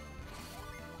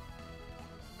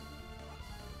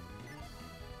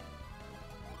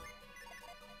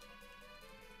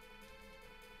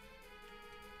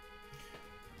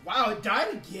 Wow, it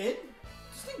died again?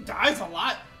 This thing dies a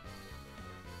lot.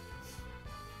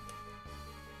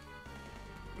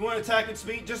 You want attack and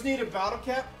speed? Just need a battle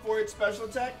cap for its special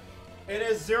attack. It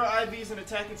has 0 IVs and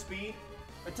attack and speed.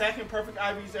 Attacking perfect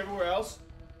IVs everywhere else.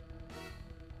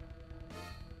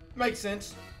 Makes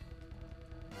sense.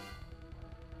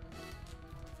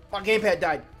 My gamepad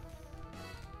died.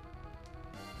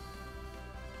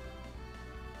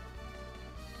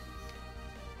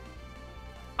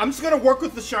 I'm just gonna work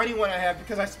with the shiny one I have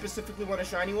because I specifically want a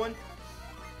shiny one.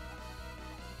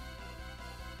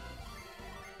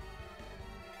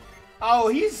 Oh,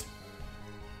 he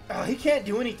can't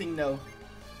do anything though.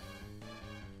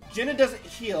 Jenna doesn't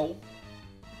heal.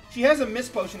 She has a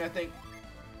Mist Potion, I think.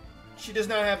 She does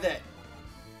not have that.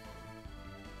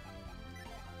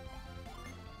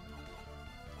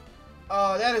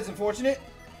 That is unfortunate.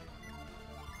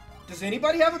 Does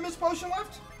anybody have a Mist Potion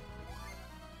left?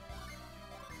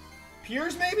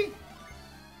 Piers, maybe?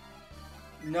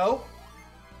 No.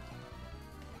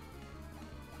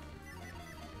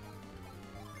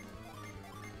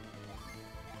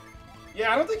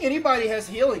 Yeah, I don't think anybody has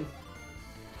healing.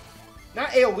 Not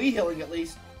AoE healing, at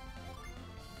least.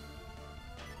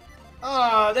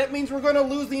 Ah, that means we're going to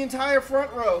lose the entire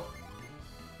front row.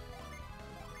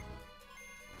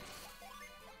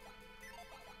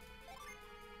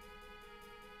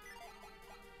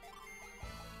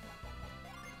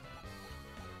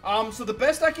 So the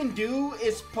best I can do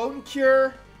is Potent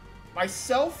Cure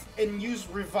myself and use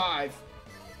Revive.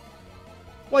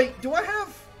 Wait, do I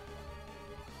have...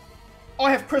 Oh,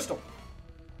 I have Crystal.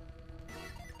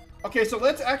 Okay, so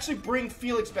let's actually bring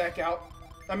Felix back out.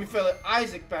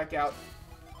 Isaac back out.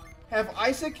 Have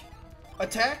Isaac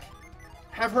attack.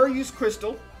 Have her use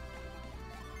Crystal.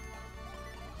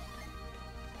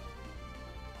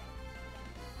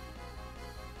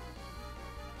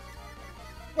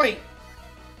 Wait.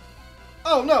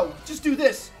 Oh, no. Just do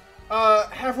this.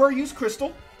 Have her use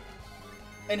Crystal.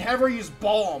 And have her use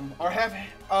Balm. Or have,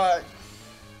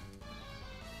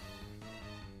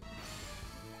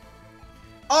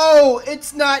 Oh,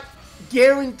 it's not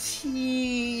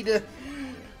guaranteed.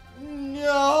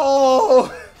 No.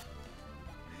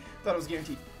 Thought it was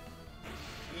guaranteed.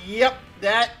 Yep,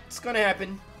 that's gonna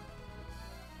happen.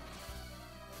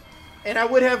 And I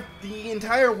would have the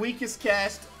entire weakest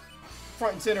cast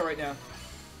front and center right now.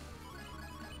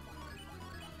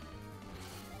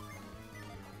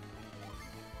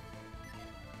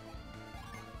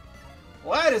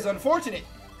 Well, that is unfortunate.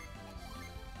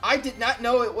 I did not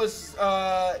know it was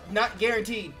not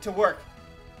guaranteed to work.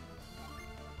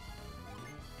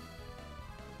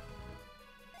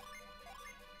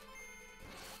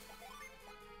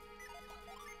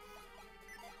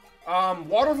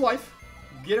 Water of Life.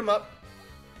 Get him up.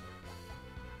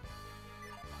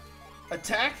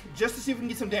 Attack, just to see if we can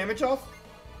get some damage off.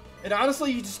 And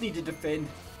honestly, you just need to defend.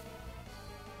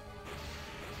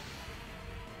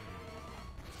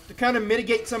 To kind of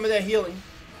mitigate some of that healing.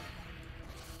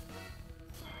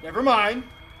 Never mind.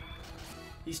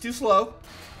 He's too slow.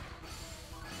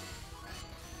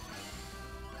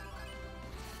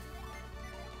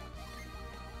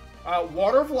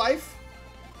 Water of Life.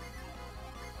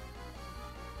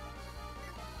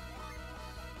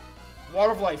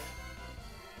 Water of Life.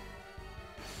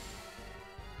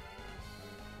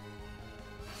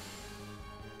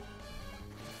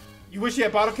 You wish you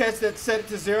had bottle cats that set it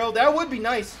to 0? That would be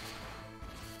nice.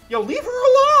 Yo, leave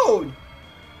her alone!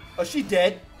 Oh, she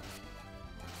dead?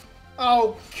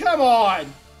 Oh, come on!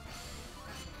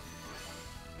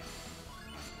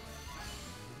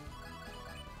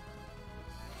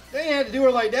 They ain't had to do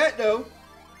her like that, though.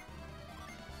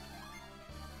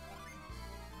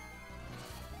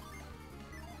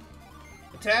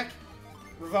 Attack.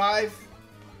 Revive.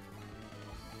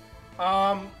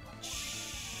 I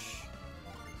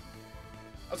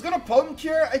was gonna Potent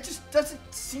Cure, it just doesn't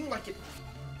seem like it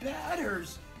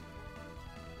matters.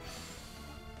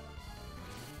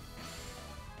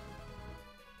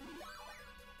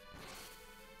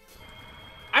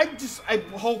 I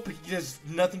hope he does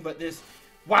nothing but this.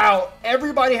 Wow,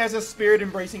 everybody has a spirit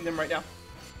embracing them right now.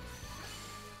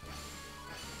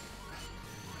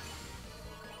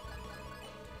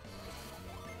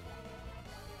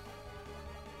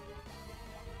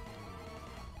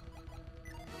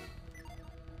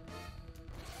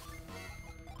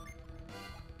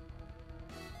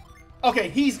 Okay,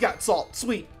 he's got salt.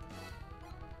 Sweet.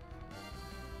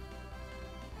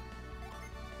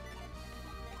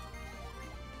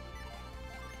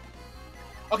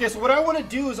 Okay, so what I want to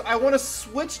do is I want to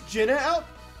switch Jenna out.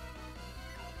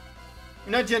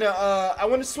 Not Jenna, I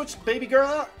want to switch Baby Girl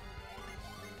out.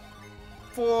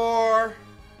 For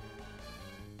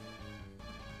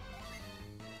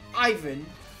Ivan.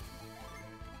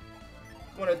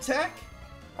 I want to attack.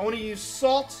 I want to use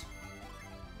Salt.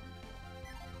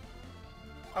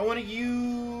 I want to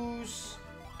use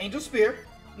Angel Spear.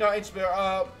 No, Angel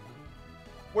Spear.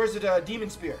 Where's it? Demon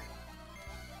Spear.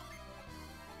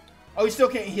 Oh, he still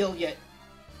can't heal yet.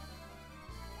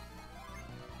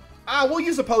 We'll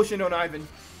use a potion on Ivan.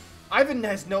 Ivan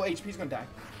has no HP. He's gonna die.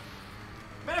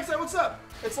 Max, what's up?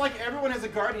 It's like everyone has a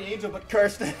guardian angel but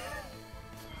cursed.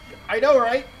 I know,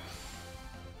 right?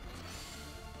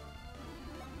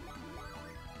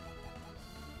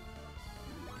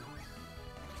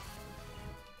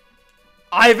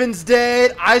 Ivan's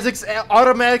dead. Isaac's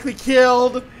automatically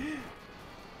killed.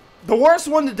 The worst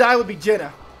one to die would be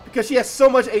Jenna, because she has so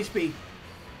much HP.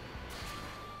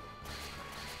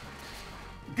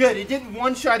 Good, it didn't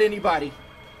one-shot anybody.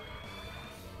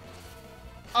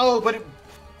 Oh, but it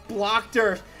blocked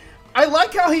her. I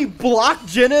like how he blocked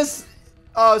Jenna's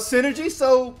synergy,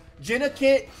 so Jenna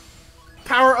can't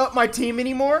power up my team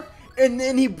anymore. And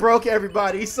then he broke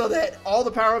everybody so that all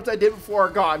the power-ups I did before are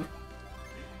gone.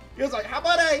 He was like, how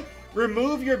about I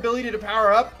remove your ability to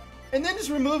power up, and then just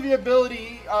remove your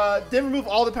ability, then remove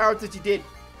all the power-ups that you did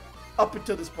up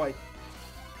until this point.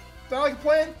 Sound like a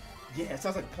plan? Yeah, it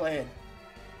sounds like a plan.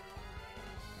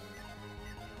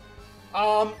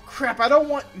 Crap, I don't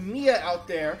want Mia out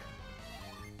there.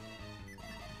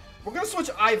 We're gonna switch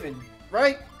Ivan,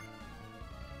 right?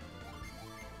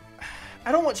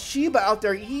 I don't want Sheba out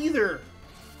there either.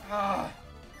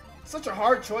 Such a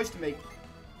hard choice to make.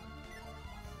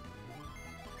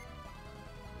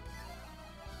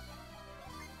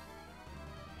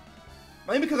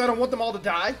 Mainly because I don't want them all to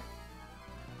die.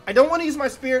 I don't want to use my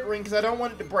spirit ring because I don't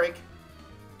want it to break.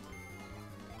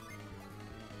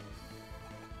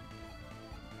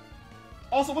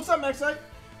 Also, what's up, Maxite?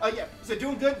 Yeah, so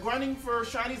doing good, grinding for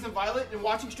shinies and violet and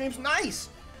watching streams. Nice!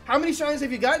 How many shinies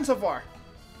have you gotten so far?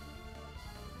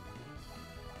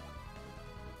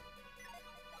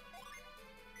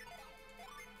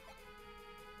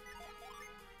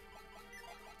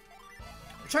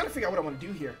 I'm trying to figure out what I want to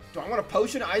do here. Do I want a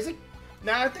potion Isaac?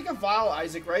 Nah, I think a Vile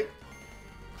Isaac, right?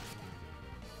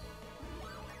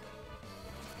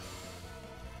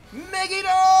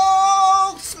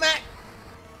 Megiddo! Smack!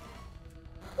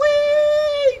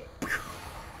 Whee!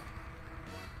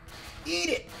 Eat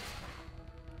it!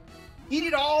 Eat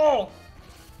it all!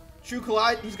 True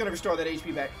Collide, he's gonna restore that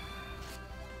HP back.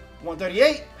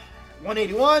 138,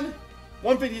 181,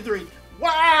 153.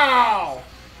 Wow!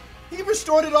 He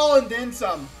restored it all and then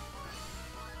some.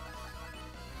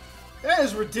 That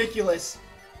is ridiculous.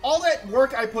 All that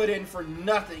work I put in for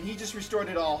nothing. He just restored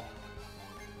it all.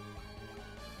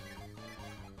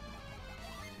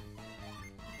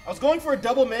 I was going for a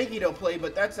double Megiddo play,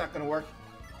 but that's not going to work.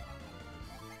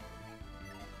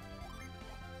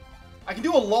 I can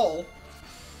do a lull.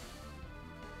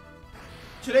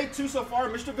 Today, 2 so far.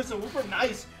 Mischievous and Whooper,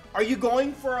 nice. Are you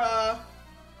going for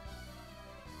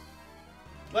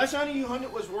last shiny you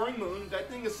hunted was Roaring Moon. That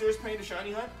thing is serious pain to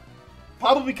shiny hunt.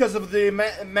 Probably because of the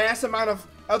mass amount of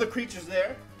other creatures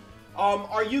there.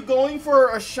 Are you going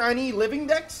for a shiny Living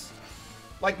Dex?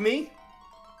 Like me?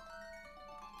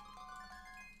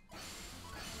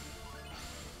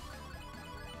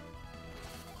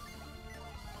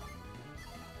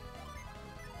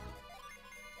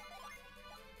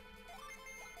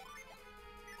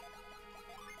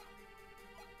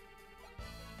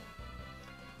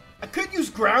 I could use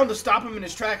ground to stop him in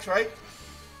his tracks, right?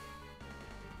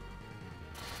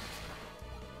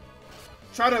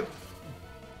 Try to...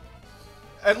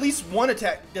 At least one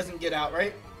attack doesn't get out,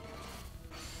 right?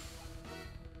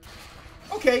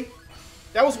 Okay.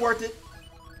 That was worth it.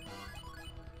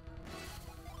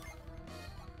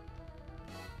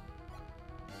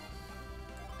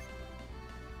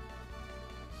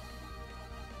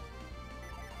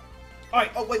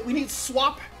 Alright, oh wait, we need to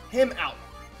swap him out.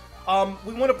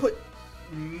 We want to put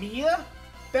Mia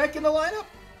back in the lineup?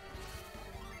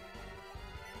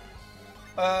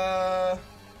 I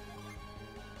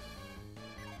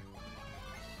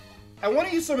want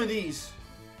to use some of these.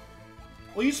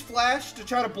 We'll use Flash to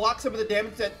try to block some of the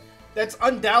damage that's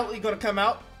undoubtedly going to come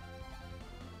out.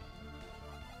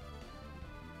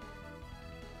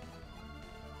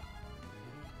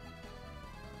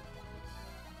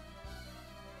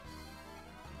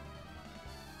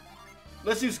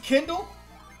 Let's use Kindle.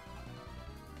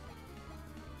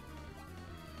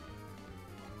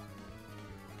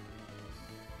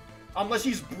 Let's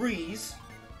use Breeze.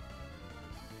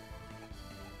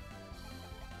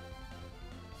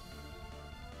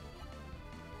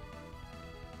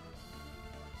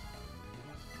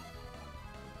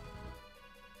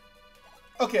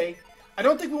 Okay, I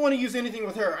don't think we want to use anything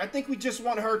with her. I think we just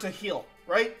want her to heal,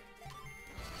 right?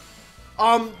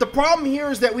 The problem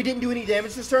here is that we didn't do any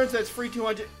damage this turn, so that's free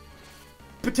 200.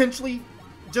 Potentially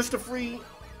just a free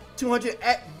 200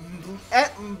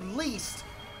 at least.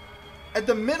 At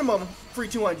the minimum, free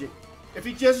 200. If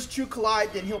he does True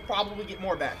Collide, then he'll probably get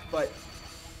more back, but...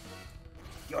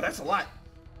 Yo, that's a lot.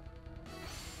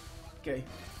 Okay.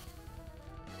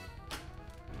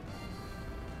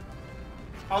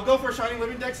 I'll go for a Shiny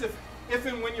Living Dex if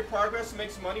and when your progress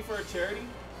makes money for a charity.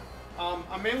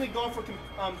 I'm mainly going for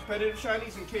competitive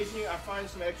shinies in case I find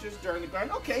some extras during the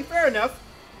grind. Okay, fair enough.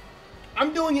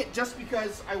 I'm doing it just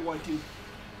because I want to.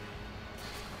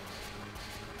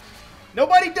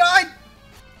 Nobody died!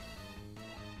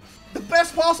 The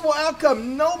best possible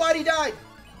outcome, nobody died!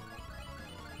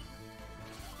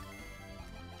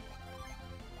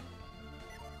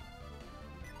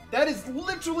 That is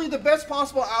literally the best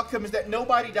possible outcome, is that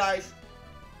nobody dies.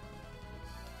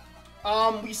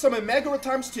 We summon Megara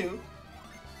 ×2.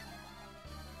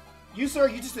 You, sir,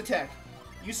 you just attack.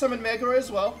 You summon Megara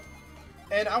as well.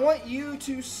 And I want you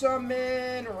to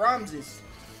summon Ramses.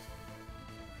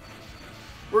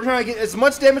 We're trying to get as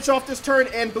much damage off this turn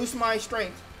and boost my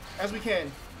strength as we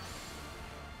can.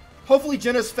 Hopefully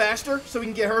Jenna's faster, so we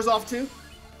can get hers off too.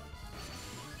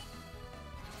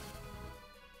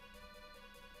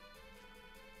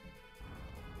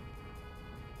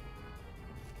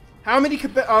 How many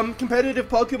competitive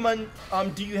Pokemon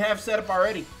do you have set up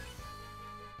already?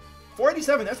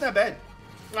 487, that's not bad.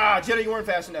 Ah, Jenna, you weren't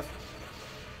fast enough.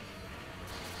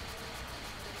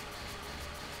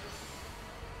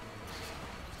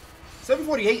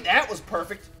 $748, that was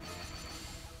perfect.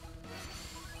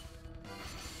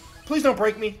 Please don't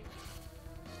break me.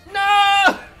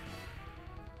 No!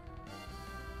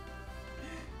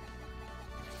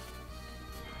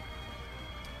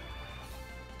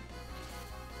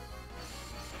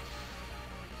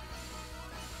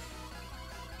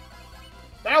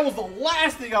 That was the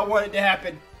last thing I wanted to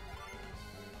happen.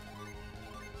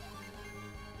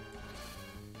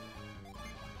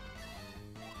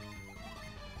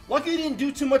 Lucky he didn't do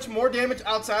too much more damage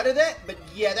outside of that, but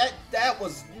yeah, that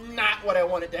was not what I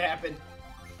wanted to happen.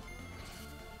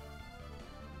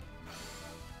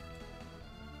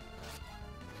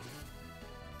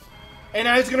 And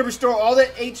now he's gonna restore all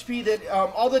that HP that,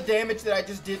 all the damage that I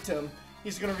just did to him.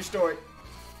 He's gonna restore it.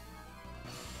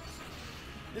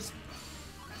 This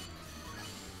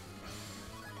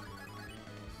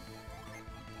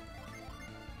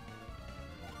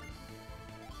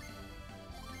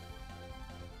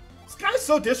guy's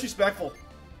so disrespectful.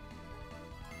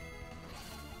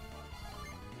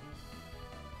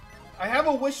 I have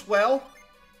a wish well.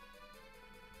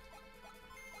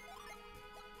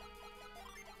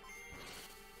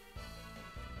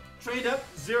 Trade up,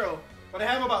 0. But I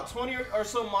have about 20 or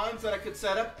so mines that I could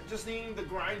set up. Just needing to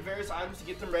grind various items to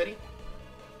get them ready.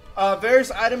 Various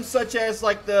items such as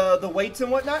like the weights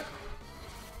and whatnot.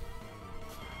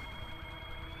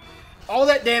 All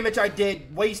that damage I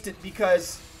did wasted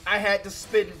because I had to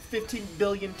spend 15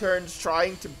 billion turns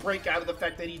trying to break out of the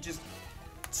fact that he just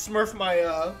smurfed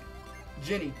my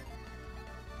Ginny.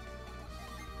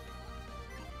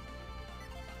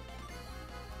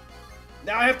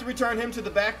 Now I have to return him to the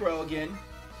back row again.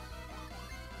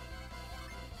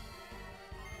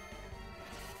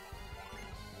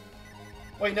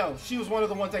 Wait, no. She was one of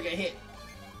the ones that got hit.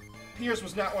 Pierce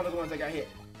was not one of the ones that got hit.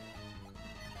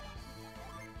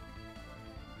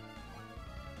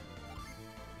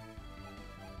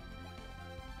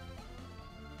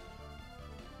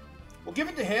 We'll give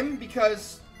it to him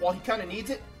because, well, he kind of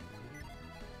needs it.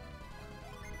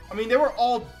 I mean, they were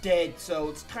all dead, so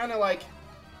it's kind of like...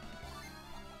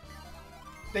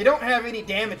 They don't have any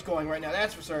damage going right now,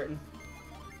 that's for certain.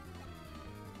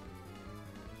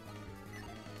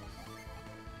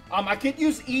 I could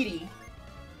use Edie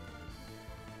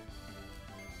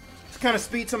to kind of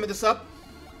speed some of this up.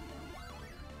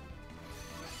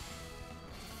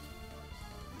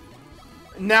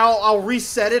 Now I'll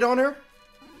reset it on her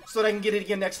so that I can get it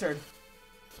again next turn.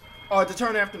 Oh, the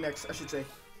turn after next, I should say.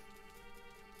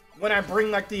 When I bring,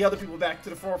 like, the other people back to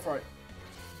the forefront.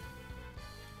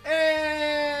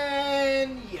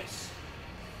 And yes.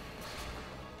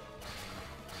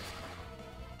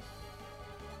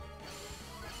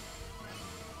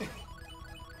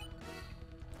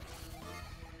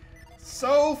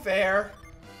 So fair.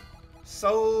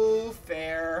 So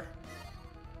fair.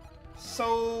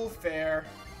 So fair.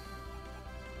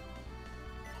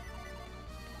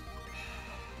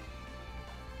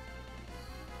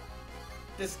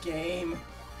 This game.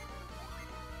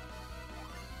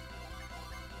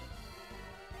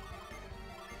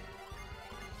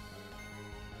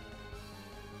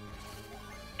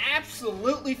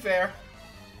 Absolutely fair.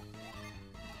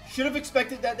 Should have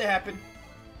expected that to happen.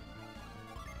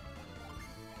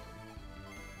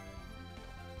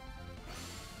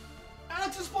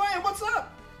 Alex is playing. What's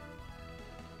up?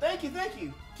 Thank you, thank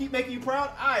you. Keep making you proud.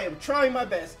 I am trying my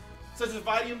best. Such as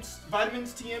vitamins,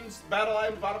 TMs, battle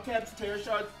items, bottle caps, terror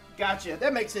shards. Gotcha.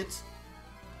 That makes sense.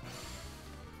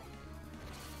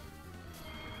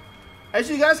 As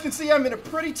you guys can see, I'm in a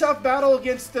pretty tough battle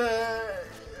against the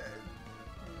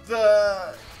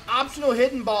optional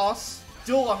hidden boss,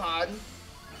 Dullahan.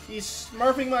 He's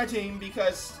smurfing my team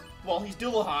because, well, he's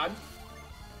Dullahan.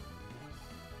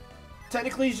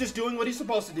 Technically, he's just doing what he's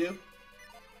supposed to do.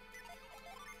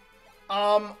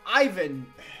 Ivan.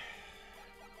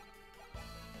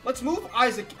 Let's move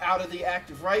Isaac out of the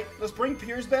active, right? Let's bring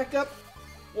Piers back up.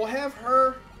 We'll have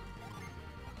her...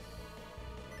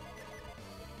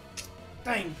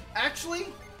 Dang. Actually,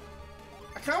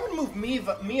 I kind of want to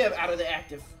move Mia out of the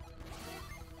active.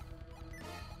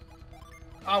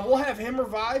 We'll have him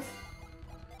revive.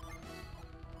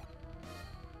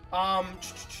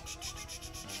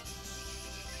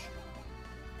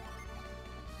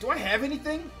 Do I have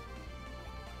anything?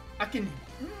 I can...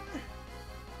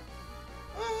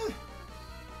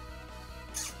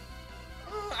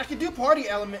 I can do party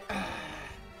element. I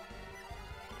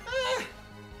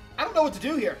don't know what to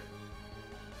do here.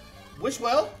 Wish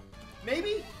well?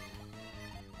 Maybe?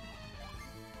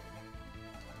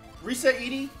 Reset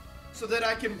Edie so that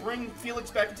I can bring Felix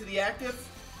back into the active.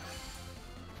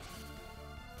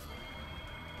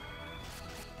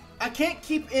 I can't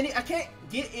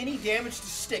get any damage to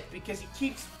stick because he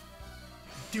keeps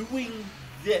doing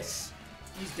this.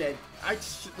 He's dead. I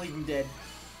just should leave him dead.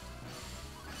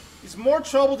 He's more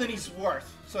trouble than he's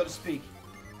worth, so to speak.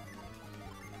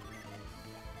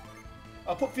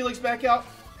 I'll put Felix back out.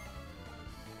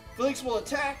 Felix will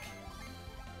attack.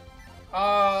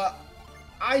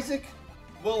 Isaac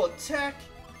will attack,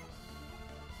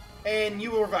 and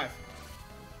you will revive.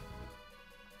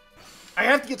 I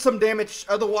have to get some damage,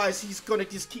 otherwise he's going to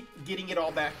just keep getting it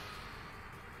all back.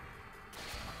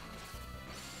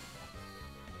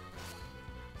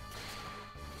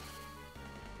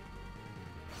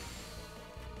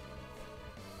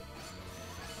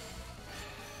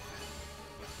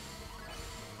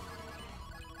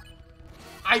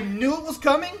 I knew it was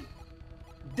coming.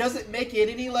 Doesn't make it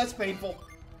any less painful.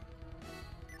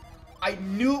 I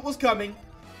knew it was coming,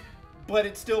 but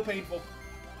it's still painful.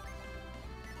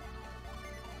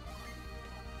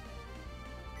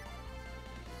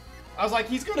 I was like,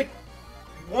 he's gonna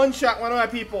one-shot one of my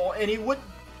people, and he would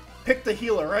pick the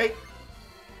healer, right?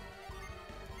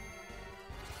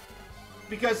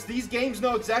 Because these games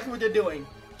know exactly what they're doing.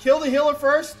 Kill the healer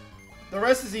first, the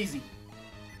rest is easy.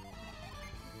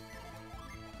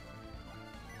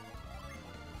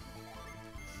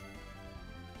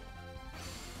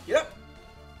 Yep.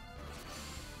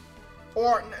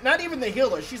 Or, not even the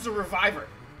healer, she's a reviver.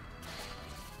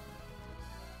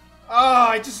 Oh,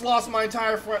 I just lost my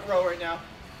entire front row right now.